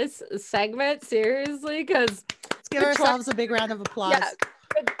this segment. Seriously, because let's give ourselves a big round of applause. Yeah,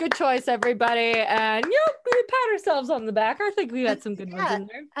 good choice, everybody. And we pat ourselves on the back. I think we got some good ones in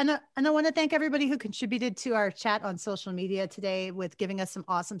there. And I want to thank everybody who contributed to our chat on social media today with giving us some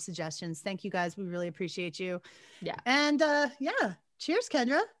awesome suggestions. Thank you guys. We really appreciate you. Yeah. And cheers,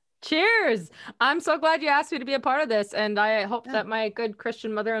 Kendra. Cheers. I'm so glad you asked me to be a part of this. And I hope that my good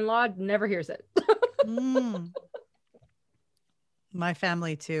Christian mother-in-law never hears it. My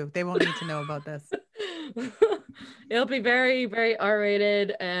family too. They won't need to know about this. It'll be very, very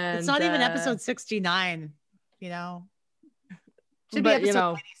R-rated. And it's not even episode 69, you know. Should but, be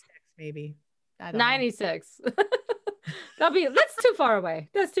episode 96, maybe. I don't 96. That's too far away.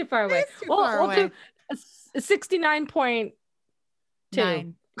 That's too far away. We'll do 69.2.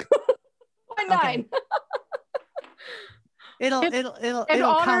 9. Why 9? Okay. It'll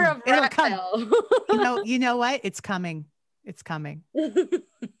come. It'll come. You know what? It's coming. It's coming.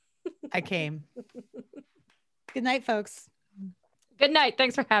 I came. Good night, folks. Good night.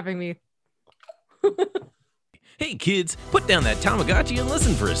 Thanks for having me. Hey kids, put down that Tamagotchi and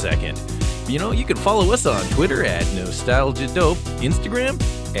listen for a second. You know, you can follow us on Twitter at NostalgiaDope, Instagram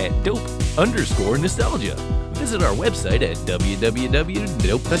at dope_nostalgia. Visit our website at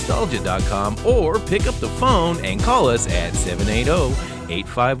www.dopenostalgia.com or pick up the phone and call us at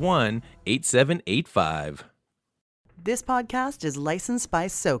 780-851-8785. This podcast is licensed by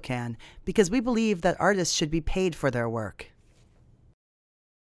SOCAN because we believe that artists should be paid for their work.